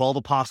 one of the 12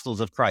 apostles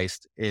of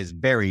Christ, is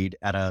buried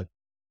at a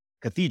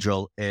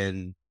cathedral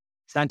in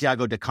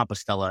Santiago de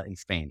Compostela in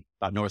Spain,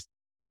 about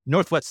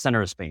northwest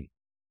center of Spain.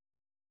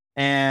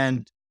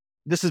 And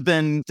this has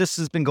been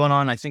going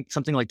on, I think,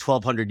 something like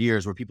 1,200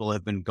 years, where people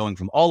have been going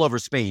from all over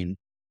Spain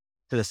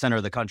to the center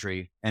of the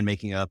country and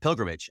making a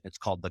pilgrimage. It's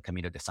called the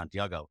Camino de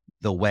Santiago.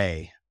 The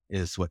way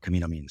is what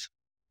Camino means.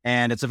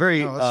 And it's a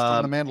very, No,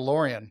 that's from The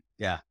Mandalorian.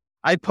 yeah.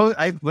 I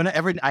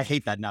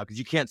hate that now because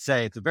you can't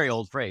say, it's a very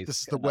old phrase.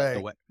 This is the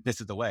way.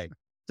 This is the way.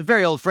 It's a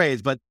very old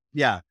phrase, but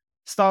yeah,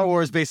 Star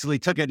Wars basically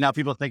took it. Now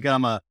people think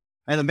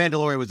and The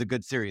Mandalorian was a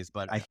good series,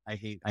 but I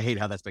hate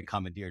how that's been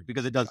commandeered,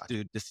 because it does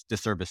do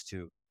disservice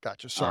to.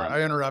 Gotcha. Sorry,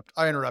 I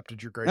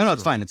interrupted your great. No,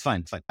 it's fine. It's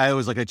fine. I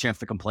always like a chance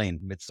to complain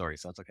mid-story,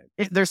 so it's okay.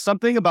 There's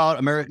something about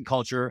American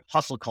culture,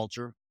 hustle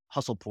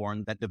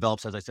porn, that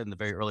develops, as I said in the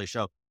very early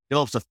show,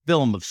 develops a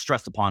film of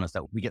stress upon us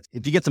that we get.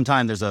 If you get some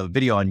time, there's a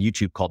video on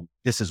YouTube called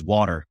 "This Is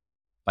Water"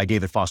 by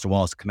David Foster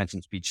Wallace, a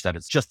commencement speech that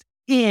is just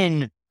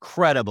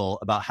incredible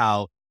about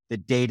how the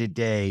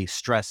day-to-day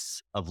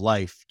stress of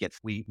life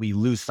we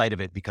lose sight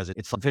of it, because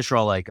it's fish are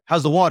all like,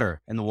 "How's the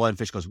water?" And the one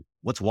fish goes,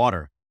 "What's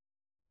water?"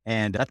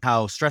 And that's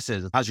how stress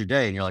is. How's your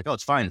day? And you're like, "Oh,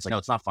 it's fine." It's like, no,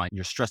 it's not fine.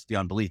 You're stressed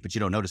beyond belief, but you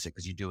don't notice it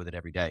because you deal with it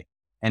every day.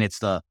 And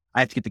it's I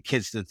have to get the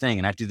kids to the thing,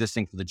 and I have to do this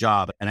thing for the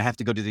job, and I have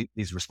to go do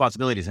these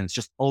responsibilities. And it's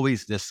just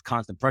always this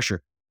constant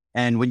pressure.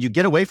 And when you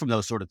get away from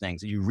those sort of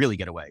things, you really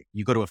get away.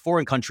 You go to a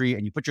foreign country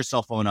and you put your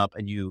cell phone up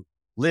and you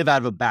live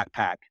out of a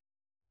backpack,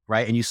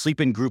 right? And you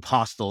sleep in group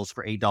hostels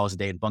for $8 a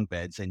day in bunk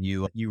beds, and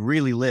you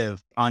really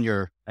live and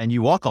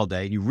you walk all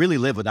day, and you really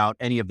live without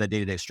any of the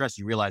day-to-day stress.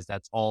 You realize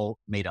that's all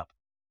made up.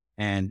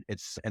 And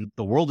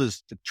the world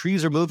the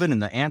trees are moving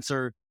and the ants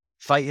are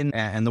fighting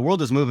and the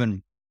world is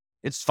moving.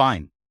 It's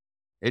fine.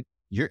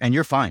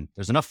 You're fine.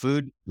 There's enough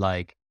food.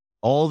 Like,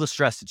 all the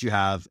stress that you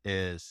have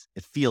it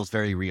feels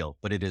very real,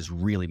 but it is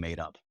really made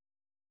up.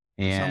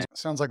 And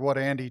sounds like what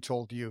Andy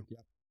told you.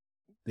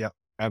 Yeah,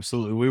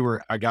 absolutely.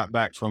 I got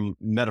back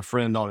met a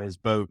friend on his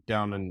boat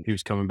he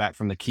was coming back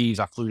from the Keys.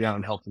 I flew down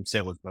and helped him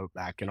sail his boat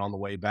back. And on the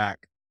way back,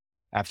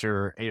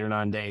 after 8 or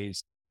 9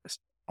 days,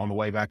 on the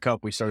way back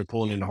up, we started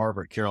pulling into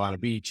harbor at Carolina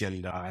Beach.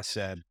 And I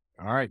said,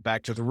 "All right,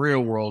 back to the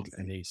real world."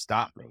 And he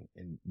stopped me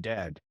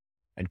dead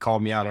and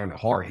called me out on the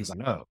heart. He's like,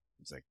 "No."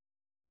 He's like,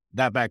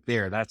 "That back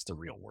there, that's the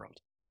real world.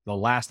 The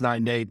last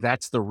 9 days,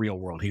 that's the real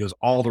world." He goes,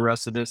 "All the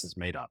rest of this is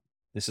made up.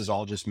 This is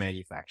all just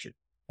manufactured."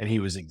 And he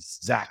was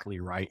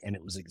exactly right. And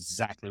it was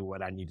exactly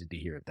what I needed to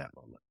hear at that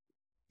moment.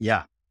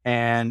 yeah,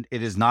 and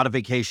it is not a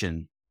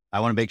vacation.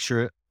 I want to make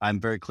sure I'm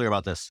very clear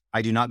about this.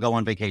 I do not go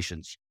on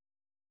vacations.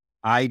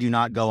 I do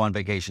not go on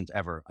vacations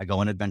ever. I go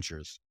on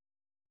adventures,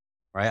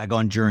 right? I go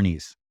on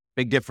journeys.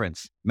 Big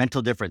difference,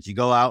 mental difference. You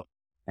go out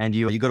and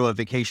you go to a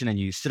vacation and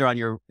you sit around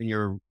in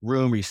your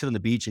room, or you sit on the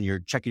beach and you're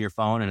checking your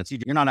phone, and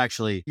you're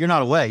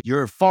not away.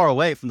 You're far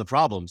away from the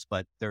problems,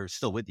 but they're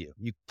still with you.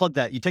 You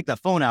take that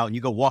phone out and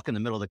you go walk in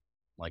the middle of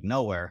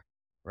nowhere,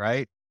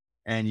 right?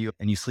 And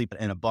you sleep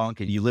in a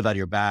bunk and you live out of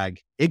your bag.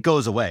 It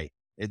goes away.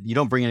 You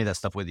don't bring any of that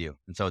stuff with you.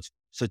 And so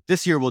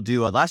this year we'll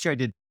do, last year I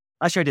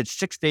did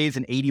 6 days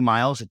and 80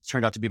 miles. It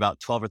turned out to be about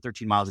 12 or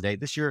 13 miles a day.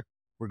 This year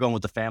we're going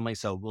with the family.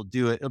 So we'll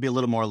do it. It'll be a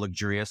little more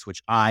luxurious,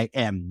 which I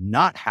am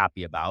not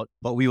happy about,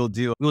 but we'll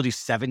do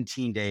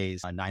 17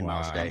 days, 9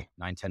 miles a day,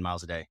 10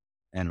 miles a day.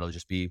 And it'll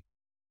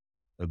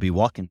be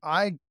walking.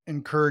 I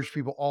encourage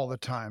people all the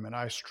time, and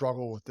I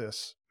struggle with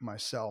this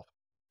myself,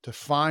 to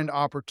find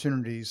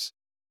opportunities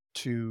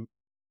to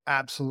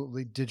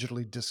absolutely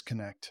digitally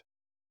disconnect.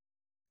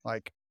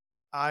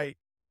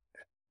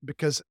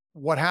 Because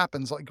what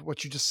happens, like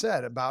what you just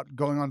said about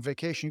going on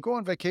vacation, you go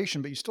on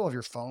vacation, but you still have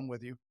your phone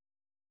with you.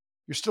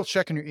 You're still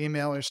checking your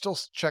email, you're still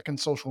checking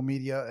social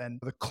media. And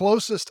the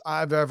closest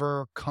I've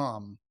ever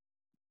come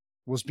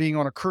was being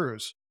on a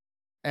cruise,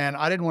 and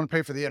I didn't want to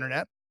pay for the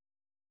internet.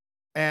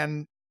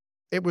 And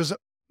it was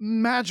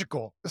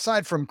magical,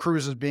 aside from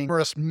cruises being a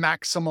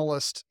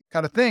maximalist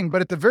kind of thing.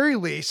 But at the very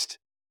least,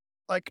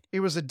 like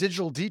it was a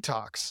digital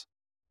detox.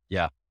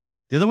 Yeah.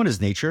 The other one is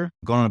nature.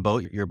 Going on a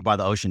boat, you're by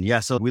the ocean. Yeah.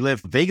 So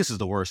Vegas is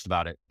the worst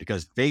about it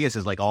because Vegas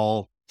is like it's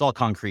all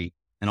concrete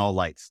and all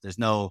lights. There's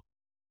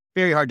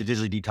very hard to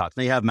digitally detox.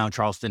 Now you have Mount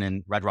Charleston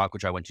and Red Rock,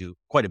 which I went to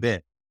quite a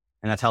bit,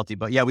 and that's healthy.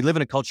 But yeah, we live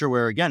in a culture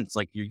where, again, it's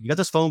like you got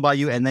this phone by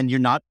you and then you're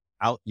not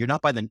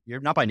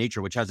by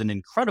nature, which has an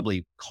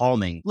incredibly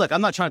calming look.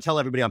 I'm not trying to tell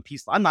everybody I'm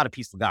peaceful. I'm not a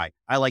peaceful guy.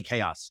 I like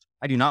chaos.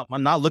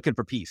 I'm not looking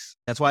for peace.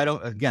 That's why I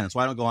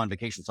don't go on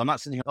vacation. So I'm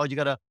not sitting here, you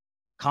got to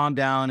calm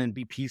down and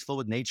be peaceful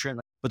with nature.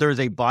 But there is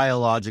a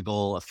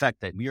biological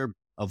effect that we are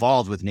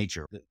evolved with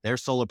nature. They're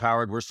solar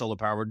powered. We're solar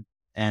powered.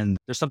 And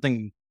there's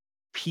something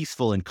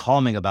peaceful and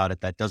calming about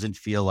it that doesn't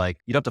feel like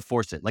you don't have to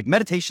force it. Like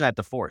meditation, I have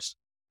to force.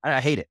 I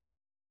hate it.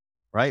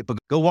 Right. But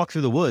go walk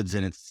through the woods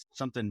and it's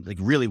something like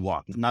really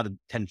walk, not a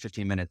 10,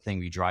 15-minute thing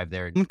where you drive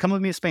there. Come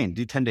with me to Spain,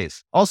 do 10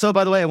 days. Also,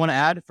 by the way, I want to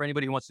add for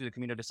anybody who wants to do the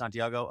Camino de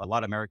Santiago, a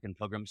lot of American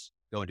pilgrims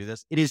go and do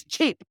this. It is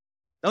cheap.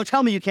 Don't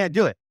tell me you can't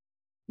do it.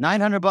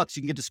 $900,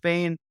 you can get to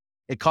Spain.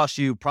 It costs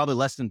you probably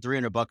less than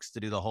 $300 to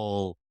do the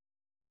whole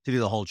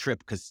trip.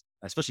 Because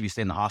especially if you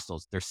stay in the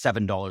hostels, they're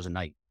 $7 a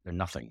night. They're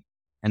nothing.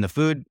 And the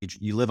food,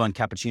 you live on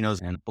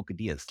cappuccinos and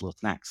bocadillas, little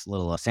snacks,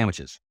 little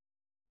sandwiches.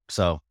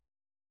 So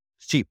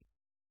it's cheap.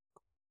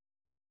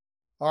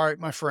 All right,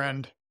 my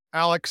friend.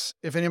 Alex,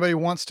 if anybody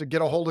wants to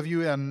get a hold of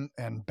you and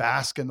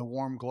bask in the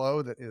warm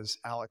glow that is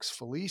Alex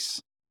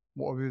Felice,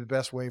 what would be the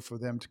best way for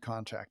them to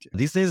contact you?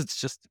 These days, it's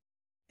just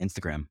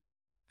Instagram.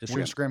 Just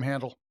your Instagram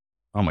handle.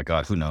 Oh my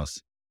God, who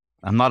knows?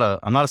 I'm not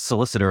a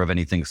solicitor of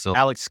anything. So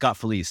Alex Scott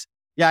Felice.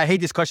 Yeah, I hate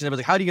these questions. Everyone's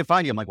like, how do you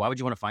find you? I'm like, why would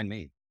you want to find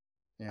me?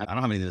 Yeah. I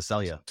don't have anything to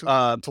sell you.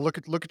 To look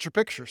at your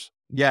pictures.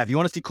 Yeah, if you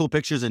want to see cool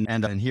pictures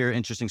and hear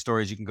interesting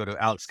stories, you can go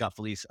to Alex Scott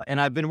Felice.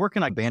 And I've been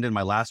working, I abandoned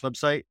my last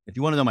website. If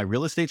you want to know my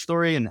real estate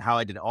story and how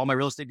I did all my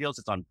real estate deals,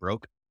 it's on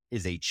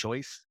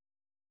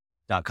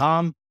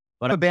brokeisachoice.com.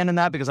 But I abandoned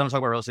that because I don't talk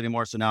about real estate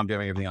anymore. So now I'm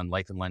doing everything on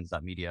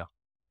lifeandlens.media.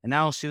 And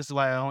now, see, this is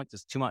why I don't,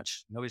 it's too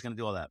much. Nobody's going to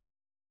do all that.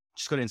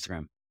 Just go to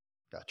Instagram.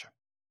 Gotcha.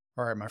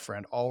 All right, my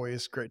friend.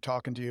 Always great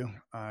talking to you.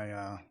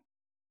 I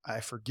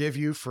forgive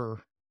you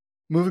for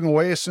moving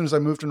away as soon as I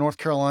moved to North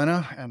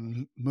Carolina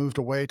and moved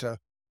away to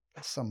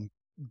some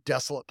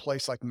desolate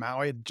place like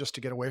Maui just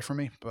to get away from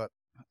me. But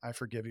I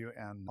forgive you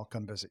and I'll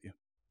come visit you.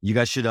 You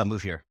guys should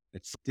move here.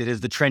 It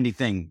is the trendy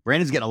thing.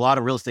 Brandon's getting a lot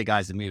of real estate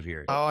guys to move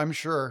here. Oh, I'm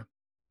sure.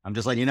 I'm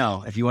just letting you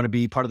know, if you want to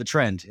be part of the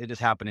trend, it is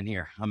happening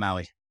here on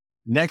Maui.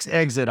 Next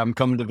exit, I'm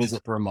coming to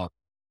visit for a month.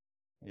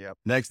 Yep.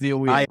 Next deal,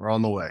 we're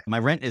on the way. My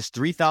rent is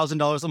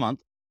 $3,000 a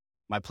month.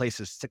 My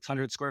place is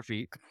 600 square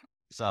feet.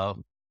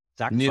 So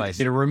sacrifice.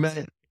 Need a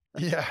roommate.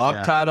 Yeah.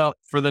 I'm tied up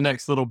for the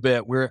next little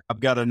bit. I've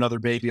got another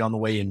baby on the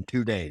way in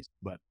 2 days,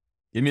 but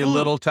give me a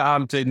little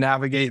time to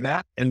navigate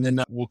that, and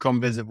then we'll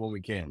come visit when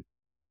we can.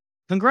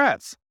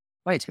 Congrats.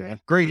 Thanks, man.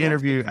 Great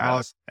interview,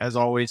 Alex. As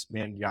always,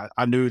 man. Yeah,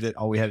 I knew that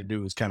all we had to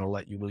do was kind of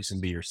let you loose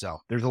and be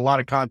yourself. There's a lot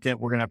of content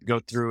we're gonna have to go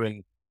through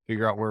and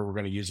figure out where we're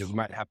going to use it.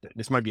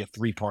 This might be a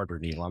 3-parter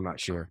deal. I'm not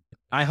sure.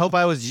 I hope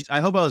I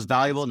was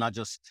valuable, not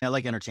just, I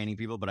like entertaining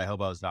people, but I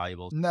hope I was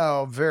valuable.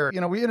 No, very.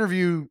 We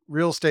interview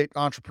real estate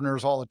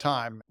entrepreneurs all the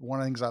time. One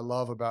of the things I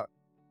love about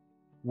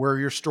where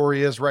your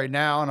story is right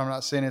now, and I'm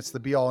not saying it's the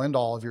be all end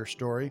all of your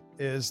story,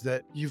 is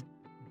that you've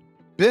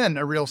been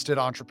a real estate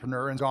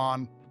entrepreneur and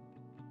gone,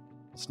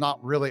 it's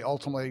not really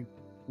ultimately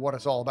what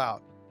it's all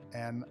about.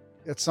 And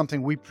it's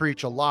something we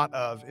preach a lot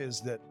of,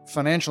 is that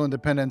financial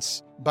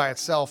independence by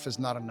itself is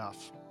not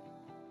enough.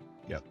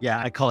 Yeah,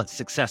 I call it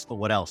success, but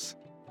what else?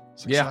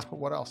 Success, but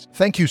what else?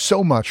 Thank you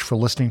so much for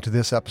listening to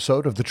this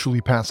episode of the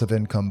Truly Passive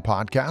Income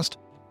Podcast.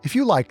 If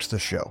you liked the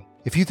show,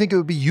 if you think it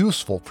would be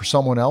useful for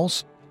someone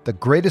else, the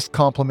greatest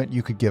compliment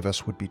you could give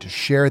us would be to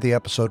share the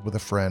episode with a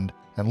friend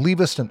and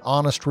leave us an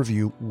honest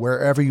review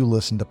wherever you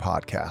listen to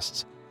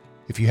podcasts.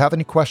 If you have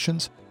any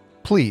questions,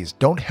 please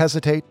don't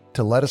hesitate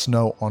to let us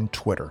know on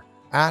Twitter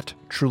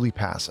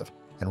 @TrulyPassive.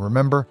 And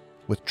remember,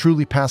 with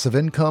truly passive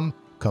income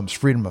comes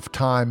freedom of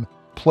time,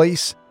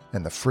 place,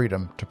 and the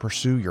freedom to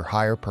pursue your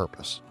higher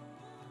purpose.